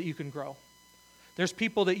so that you can grow. There's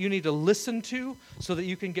people that you need to listen to so that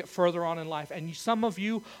you can get further on in life. And some of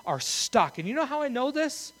you are stuck. And you know how I know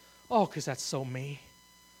this? Oh, because that's so me.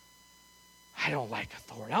 I don't like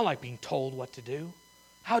authority. I don't like being told what to do.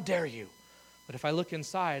 How dare you? But if I look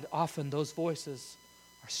inside, often those voices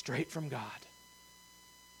are straight from God,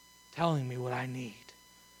 telling me what I need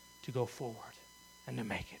to go forward and to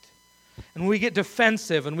make it. And when we get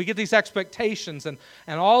defensive and we get these expectations and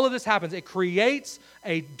all of this happens, it creates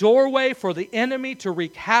a doorway for the enemy to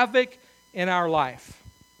wreak havoc in our life.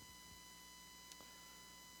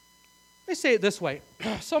 Let me say it this way.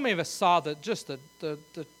 So many of us saw the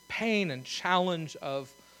pain and challenge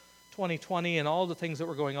of 2020 and all the things that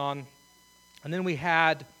were going on. And then we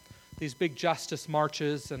had these big justice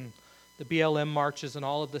marches and the BLM marches and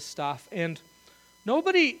all of this stuff. And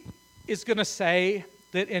nobody is going to say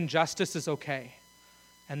that injustice is okay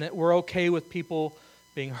and that we're okay with people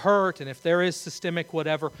being hurt and if there is systemic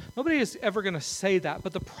whatever. Nobody is ever going to say that.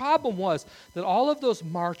 But the problem was that all of those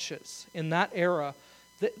marches in that era,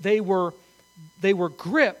 they were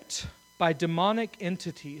gripped by demonic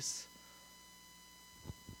entities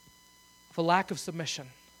of a lack of submission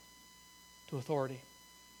to authority.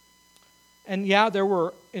 And yeah, there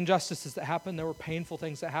were injustices that happened. There were painful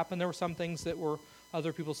things that happened. There were some things that were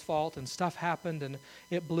other people's fault, and stuff happened, and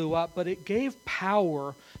it blew up. But it gave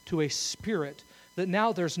power to a spirit that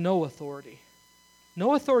now there's no authority.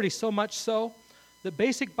 No authority, so much so that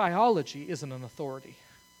basic biology isn't an authority.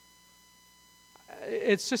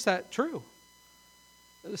 It's just that true.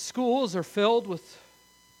 The schools are filled with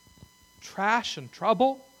trash and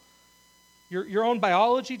trouble. Your own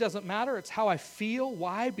biology doesn't matter. It's how I feel.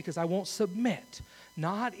 Why? Because I won't submit.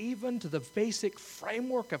 Not even to the basic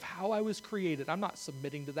framework of how I was created. I'm not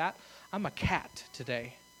submitting to that. I'm a cat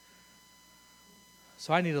today.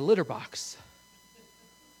 So I need a litter box.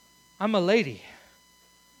 I'm a lady.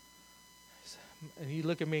 And you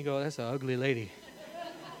look at me and go, that's an ugly lady.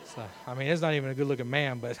 So, it's not even a good-looking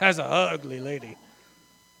man, but that's an ugly lady.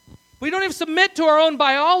 We don't even submit to our own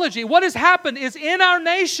biology. What has happened is in our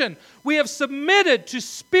nation, we have submitted to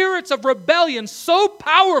spirits of rebellion so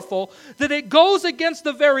powerful that it goes against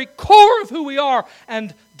the very core of who we are,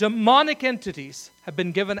 and demonic entities have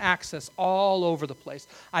been given access all over the place.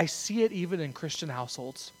 I see it even in Christian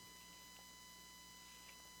households.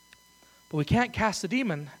 But we can't cast the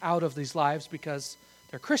demon out of these lives because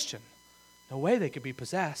they're Christian. No way they could be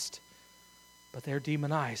possessed, but they're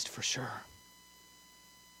demonized for sure.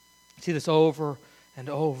 See this over and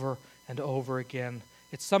over and over again.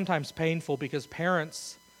 It's sometimes painful because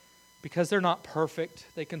parents, because they're not perfect,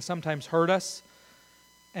 they can sometimes hurt us.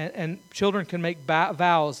 And children can make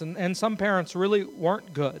vows. And some parents really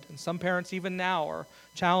weren't good. And some parents even now are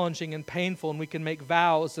challenging and painful, and we can make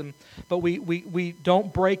vows. But we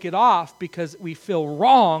don't break it off because we feel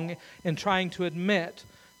wrong in trying to admit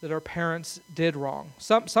that our parents did wrong.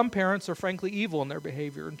 Some parents are frankly evil in their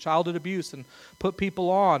behavior and childhood abuse and put people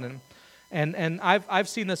on. And I've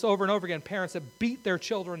seen this over and over again. Parents that beat their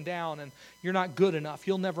children down and you're not good enough.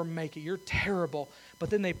 You'll never make it. You're terrible. But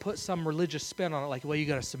then they put some religious spin on it like, well, you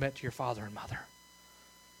got to submit to your father and mother.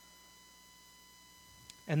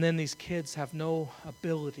 And then these kids have no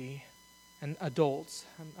ability, and adults,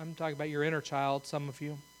 I'm talking about your inner child, some of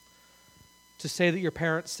you, to say that your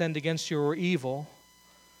parents sinned against you or were evil.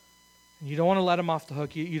 And you don't want to let them off the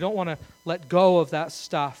hook. You don't want to let go of that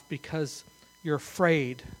stuff because you're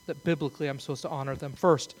afraid that biblically I'm supposed to honor them.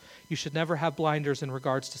 First, you should never have blinders in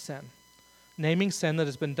regards to sin. Naming sin that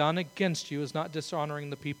has been done against you is not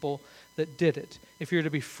dishonoring the people that did it. If you're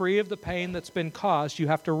to be free of the pain that's been caused, you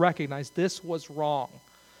have to recognize this was wrong.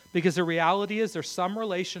 Because the reality is there's some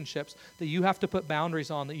relationships that you have to put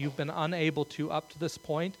boundaries on that you've been unable to up to this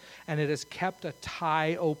point, and it has kept a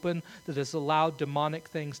tie open that has allowed demonic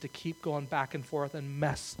things to keep going back and forth and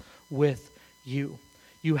mess with you.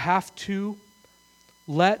 You have to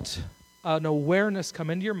let an awareness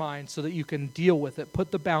come into your mind so that you can deal with it,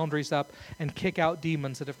 put the boundaries up, and kick out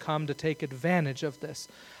demons that have come to take advantage of this.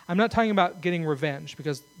 I'm not talking about getting revenge,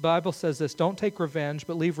 because the Bible says this, don't take revenge,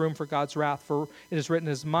 but leave room for God's wrath, for it is written,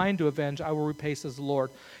 it is mine to avenge, I will repay, says the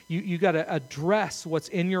Lord. You got to address what's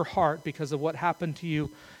in your heart because of what happened to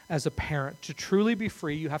you as a parent. To truly be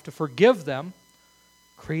free, you have to forgive them,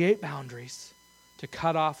 create boundaries to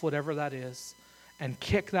cut off whatever that is, and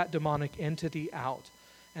kick that demonic entity out.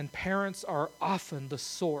 And parents are often the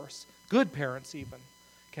source, good parents even,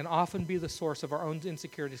 can often be the source of our own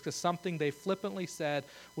insecurities because something they flippantly said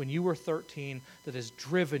when you were 13 that has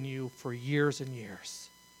driven you for years and years.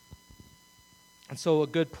 And so a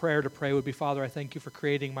good prayer to pray would be, Father, I thank you for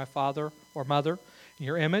creating my father or mother in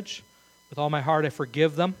your image. With all my heart, I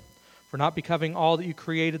forgive them for not becoming all that you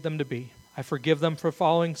created them to be. I forgive them for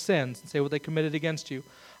following sins and say what they committed against you.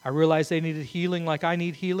 I realize they needed healing like I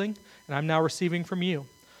need healing, and I'm now receiving from you.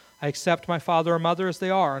 I accept my father or mother as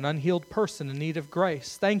they are, an unhealed person in need of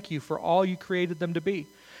grace. Thank you for all you created them to be.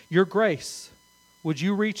 Your grace, would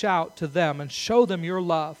you reach out to them and show them your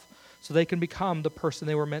love so they can become the person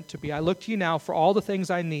they were meant to be? I look to you now for all the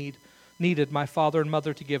things I needed my father and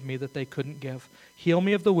mother to give me that they couldn't give. Heal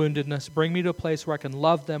me of the woundedness. Bring me to a place where I can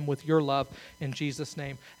love them with your love in Jesus'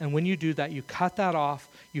 name. And when you do that, you cut that off,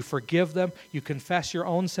 you forgive them, you confess your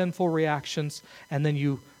own sinful reactions, and then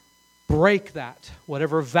you break that.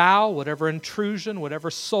 Whatever vow, whatever intrusion,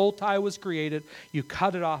 whatever soul tie was created, you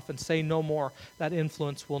cut it off and say no more. That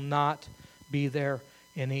influence will not be there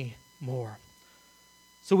anymore.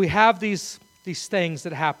 So we have these things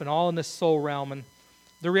that happen all in this soul realm, and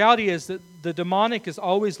the reality is that the demonic is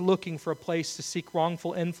always looking for a place to seek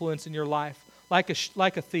wrongful influence in your life, like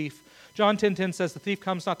a thief. John 10:10 says, the thief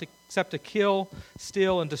comes not except to kill,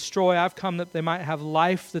 steal, and destroy. I've come that they might have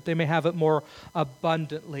life, that they may have it more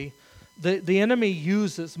abundantly. The enemy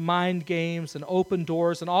uses mind games and open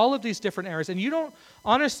doors and all of these different areas. And you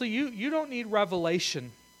don't need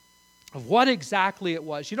revelation of what exactly it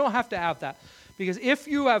was. You don't have to have that. Because if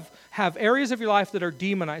you have areas of your life that are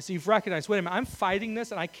demonized, so you've recognized, wait a minute, I'm fighting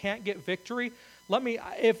this and I can't get victory.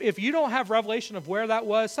 If you don't have revelation of where that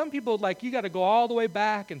was, some people you got to go all the way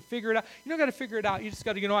back and figure it out. You don't got to figure it out. You just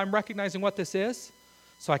got to, I'm recognizing what this is.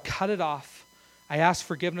 So I cut it off. I ask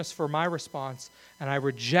forgiveness for my response, and I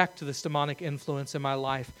reject this demonic influence in my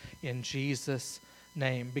life in Jesus'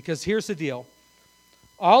 name. Because here's the deal.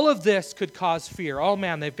 All of this could cause fear. Oh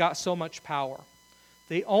man, they've got so much power.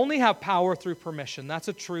 They only have power through permission. That's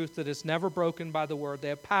a truth that is never broken by the word. They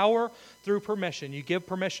have power through permission. You give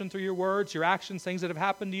permission through your words, your actions, things that have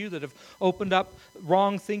happened to you that have opened up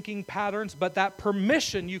wrong thinking patterns. But that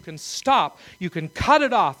permission you can stop, you can cut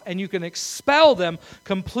it off, and you can expel them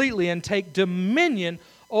completely and take dominion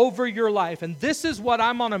over your life. And this is what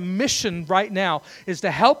I'm on a mission right now, is to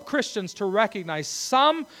help Christians to recognize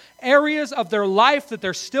some areas of their life that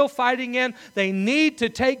they're still fighting in. They need to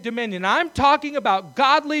take dominion. I'm talking about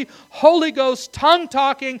godly, Holy Ghost,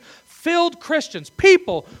 tongue-talking, filled Christians,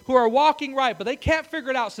 people who are walking right, but they can't figure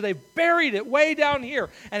it out, so they've buried it way down here,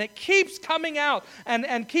 and it keeps coming out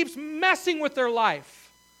and keeps messing with their life.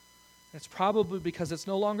 And it's probably because it's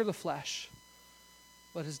no longer the flesh,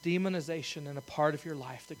 but is demonization in a part of your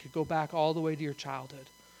life that could go back all the way to your childhood.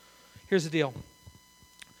 Here's the deal.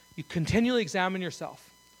 You continually examine yourself.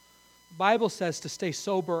 The Bible says to stay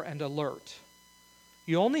sober and alert.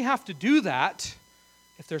 You only have to do that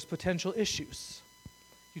if there's potential issues.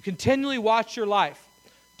 You continually watch your life.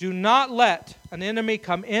 Do not let an enemy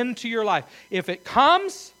come into your life. If it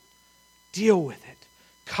comes, deal with it.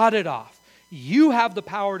 Cut it off. You have the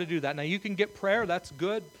power to do that. Now you can get prayer, that's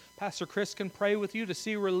good. Pastor Chris can pray with you to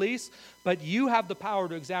see release, but you have the power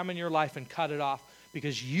to examine your life and cut it off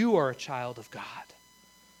because you are a child of God.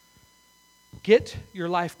 Get your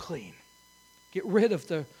life clean. Get rid of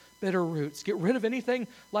the bitter roots. Get rid of anything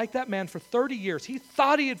like that man for 30 years. He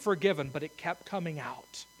thought he had forgiven, but it kept coming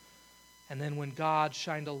out. And then when God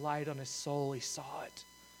shined a light on his soul, he saw it.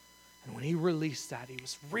 And when he released that,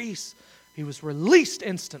 he was released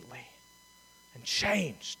instantly and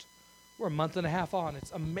changed. We're a month and a half on.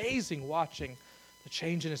 It's amazing watching the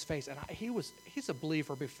change in his face. And he's a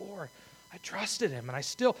believer before. I trusted him. And I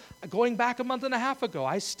still, going back a month and a half ago,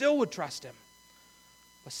 I still would trust him.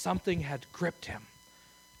 But something had gripped him,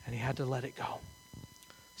 and he had to let it go.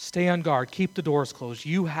 Stay on guard. Keep the doors closed.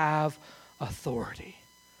 You have authority.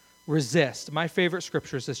 Resist. My favorite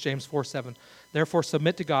scripture is this, James 4:7. Therefore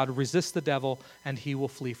submit to God, resist the devil, and he will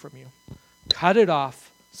flee from you. Cut it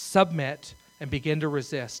off, submit, and begin to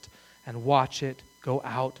resist, and watch it go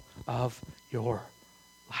out of your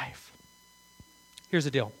life. Here's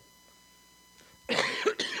the deal.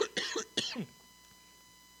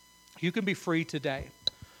 You can be free today.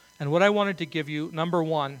 And what I wanted to give you, number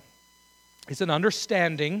one, is an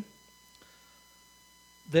understanding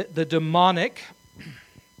that the demonic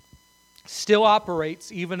still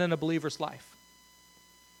operates even in a believer's life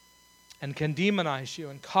and can demonize you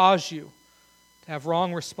and cause you to have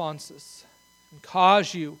wrong responses and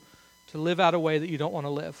cause you to live out a way that you don't want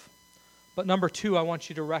to live. But number two, I want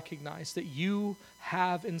you to recognize that you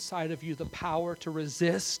have inside of you the power to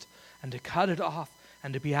resist and to cut it off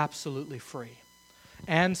and to be absolutely free.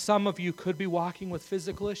 And some of you could be walking with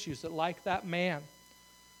physical issues that, like that man,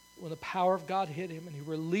 when the power of God hit him and he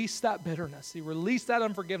released that bitterness, he released that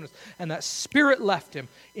unforgiveness, and that spirit left him,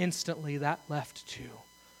 instantly that left too.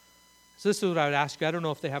 So this is what I would ask you. I don't know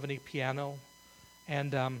if they have any piano.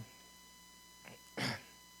 And I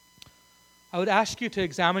would ask you to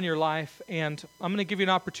examine your life, and I'm going to give you an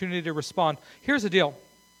opportunity to respond. Here's the deal.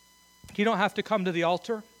 You don't have to come to the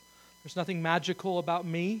altar. There's nothing magical about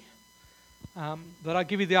me. But I'll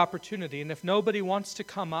give you the opportunity. And if nobody wants to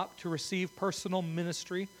come up to receive personal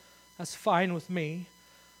ministry, that's fine with me,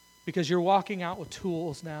 because you're walking out with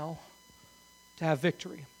tools now to have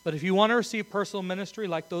victory. But if you want to receive personal ministry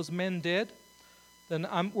like those men did, then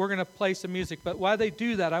we're going to play some music. But while they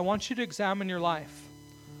do that, I want you to examine your life.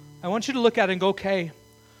 I want you to look at it and go, okay,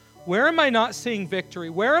 where am I not seeing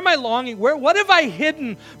victory? Where am I longing? What have I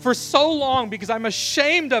hidden for so long because I'm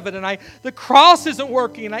ashamed of it and the cross isn't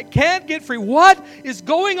working and I can't get free? What is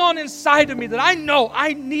going on inside of me that I know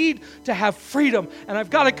I need to have freedom and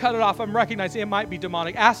I've got to cut it off? I'm recognizing it might be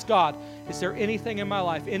demonic. Ask God, is there anything in my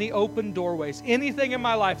life, any open doorways, anything in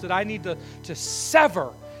my life that I need to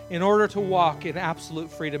sever in order to walk in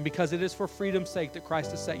absolute freedom, because it is for freedom's sake that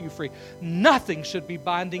Christ has set you free. Nothing should be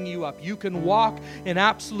binding you up. You can walk in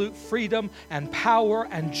absolute freedom and power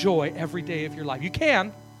and joy every day of your life. You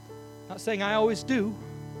can. Not saying I always do.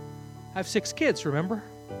 I have 6 kids, remember?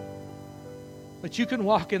 But you can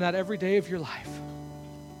walk in that every day of your life.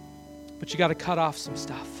 But you got to cut off some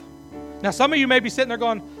stuff. Now, some of you may be sitting there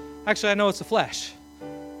going, actually, I know it's the flesh.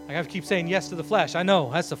 I have to keep saying yes to the flesh. I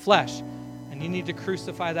know, that's the flesh. You need to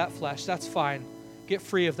crucify that flesh. That's fine. Get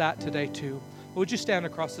free of that today too. But would you stand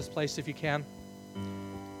across this place if you can?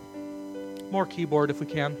 More keyboard if we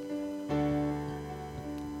can.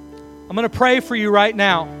 I'm going to pray for you right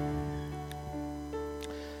now.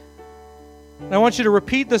 And I want you to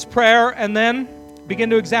repeat this prayer and then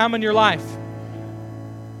begin to examine your life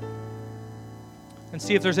and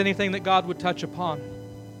see if there's anything that God would touch upon.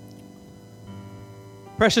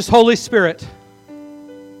 Precious Holy Spirit,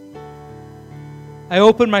 I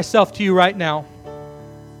open myself to you right now.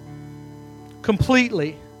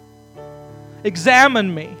 Completely.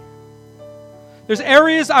 Examine me. There's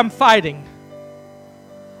areas I'm fighting.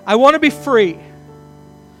 I want to be free.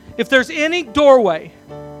 If there's any doorway,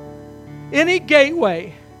 any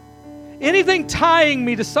gateway, anything tying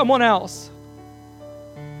me to someone else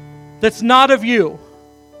that's not of you,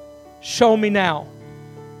 show me now.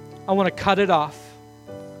 I want to cut it off.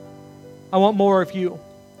 I want more of you.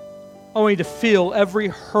 I want you to feel every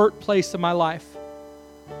hurt place in my life.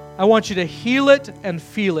 I want you to heal it and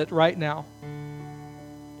feel it right now.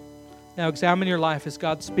 Now examine your life as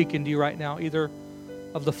God's speaking to you right now, either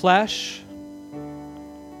of the flesh,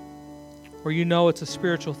 or you know it's a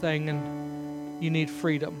spiritual thing and you need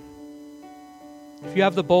freedom. If you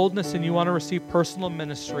have the boldness and you want to receive personal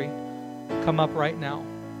ministry, come up right now.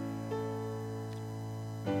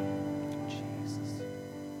 Jesus.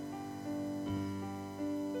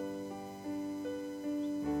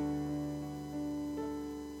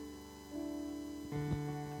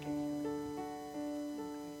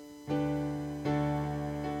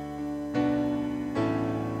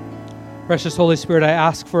 Precious Holy Spirit, I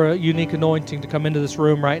ask for a unique anointing to come into this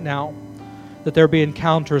room right now, that there be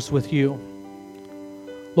encounters with you.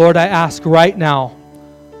 Lord, I ask right now,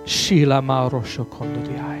 I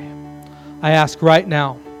ask right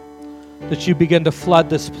now that you begin to flood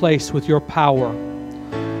this place with your power.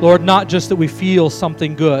 Lord, not just that we feel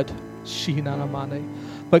something good,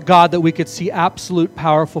 but God, that we could see absolute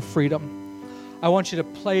powerful freedom. I want you to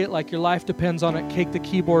play it like your life depends on it. Take the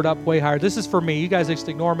keyboard up way higher. This is for me. You guys just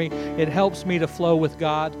ignore me. It helps me to flow with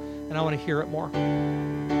God, and I want to hear it more.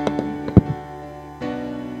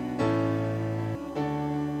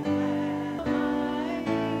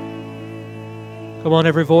 Come on,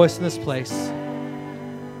 every voice in this place.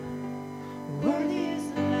 Worthy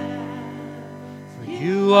is the Lamb, for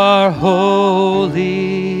you are holy,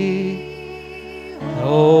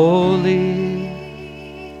 holy.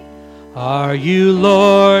 Are you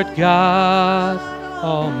Lord God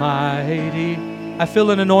Almighty? I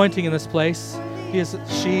feel an anointing in this place. He is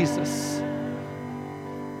Jesus.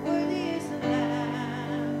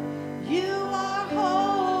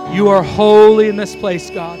 You are holy in this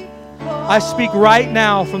place, God. I speak right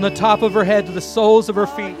now from the top of her head to the soles of her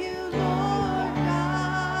feet.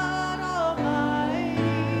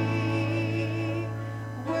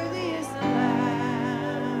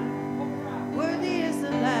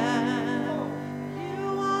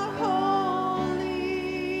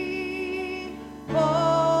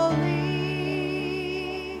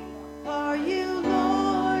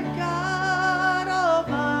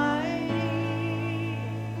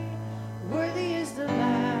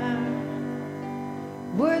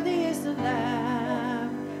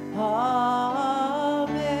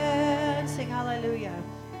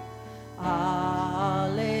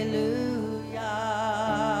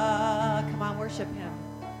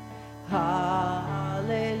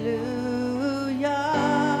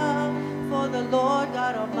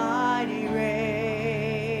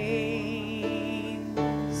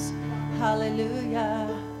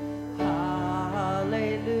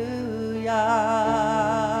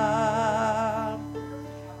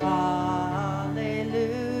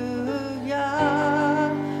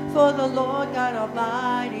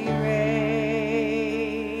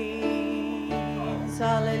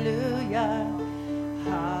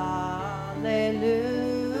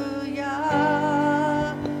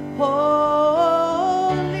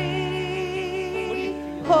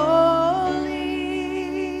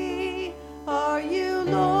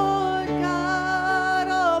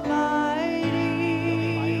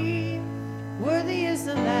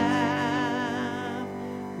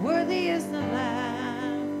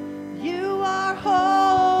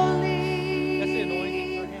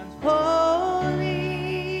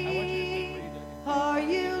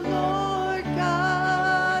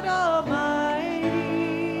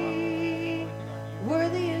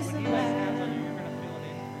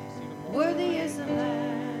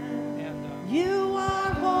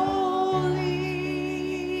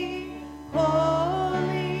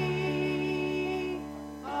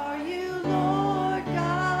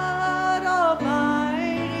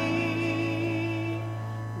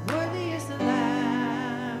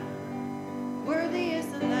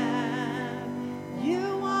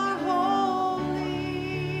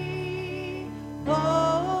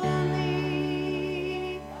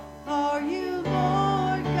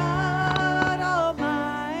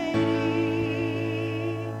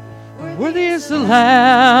 Worthy is the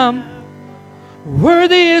Lamb,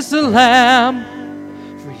 worthy is the Lamb,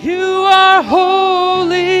 for you are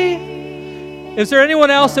holy. Is there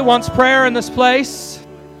anyone else that wants prayer in this place?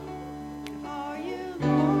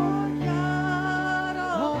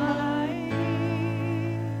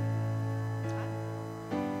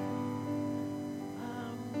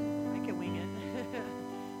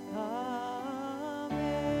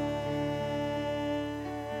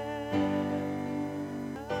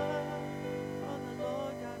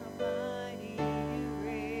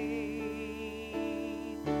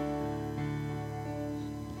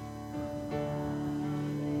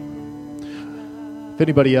 If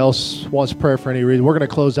anybody else wants prayer for any reason, we're going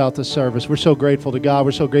to close out this service. We're so grateful to God.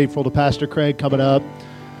 We're so grateful to Pastor Craig coming up.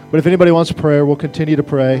 But if anybody wants prayer, we'll continue to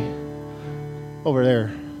pray. Over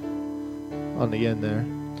there. on the end there.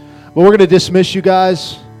 But we're going to dismiss you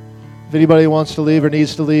guys. If anybody wants to leave or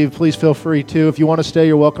needs to leave, please feel free to. If you want to stay,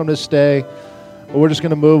 you're welcome to stay. But we're just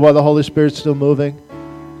going to move while the Holy Spirit's still moving.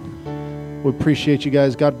 We appreciate you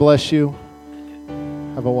guys. God bless you.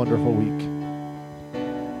 Have a wonderful week.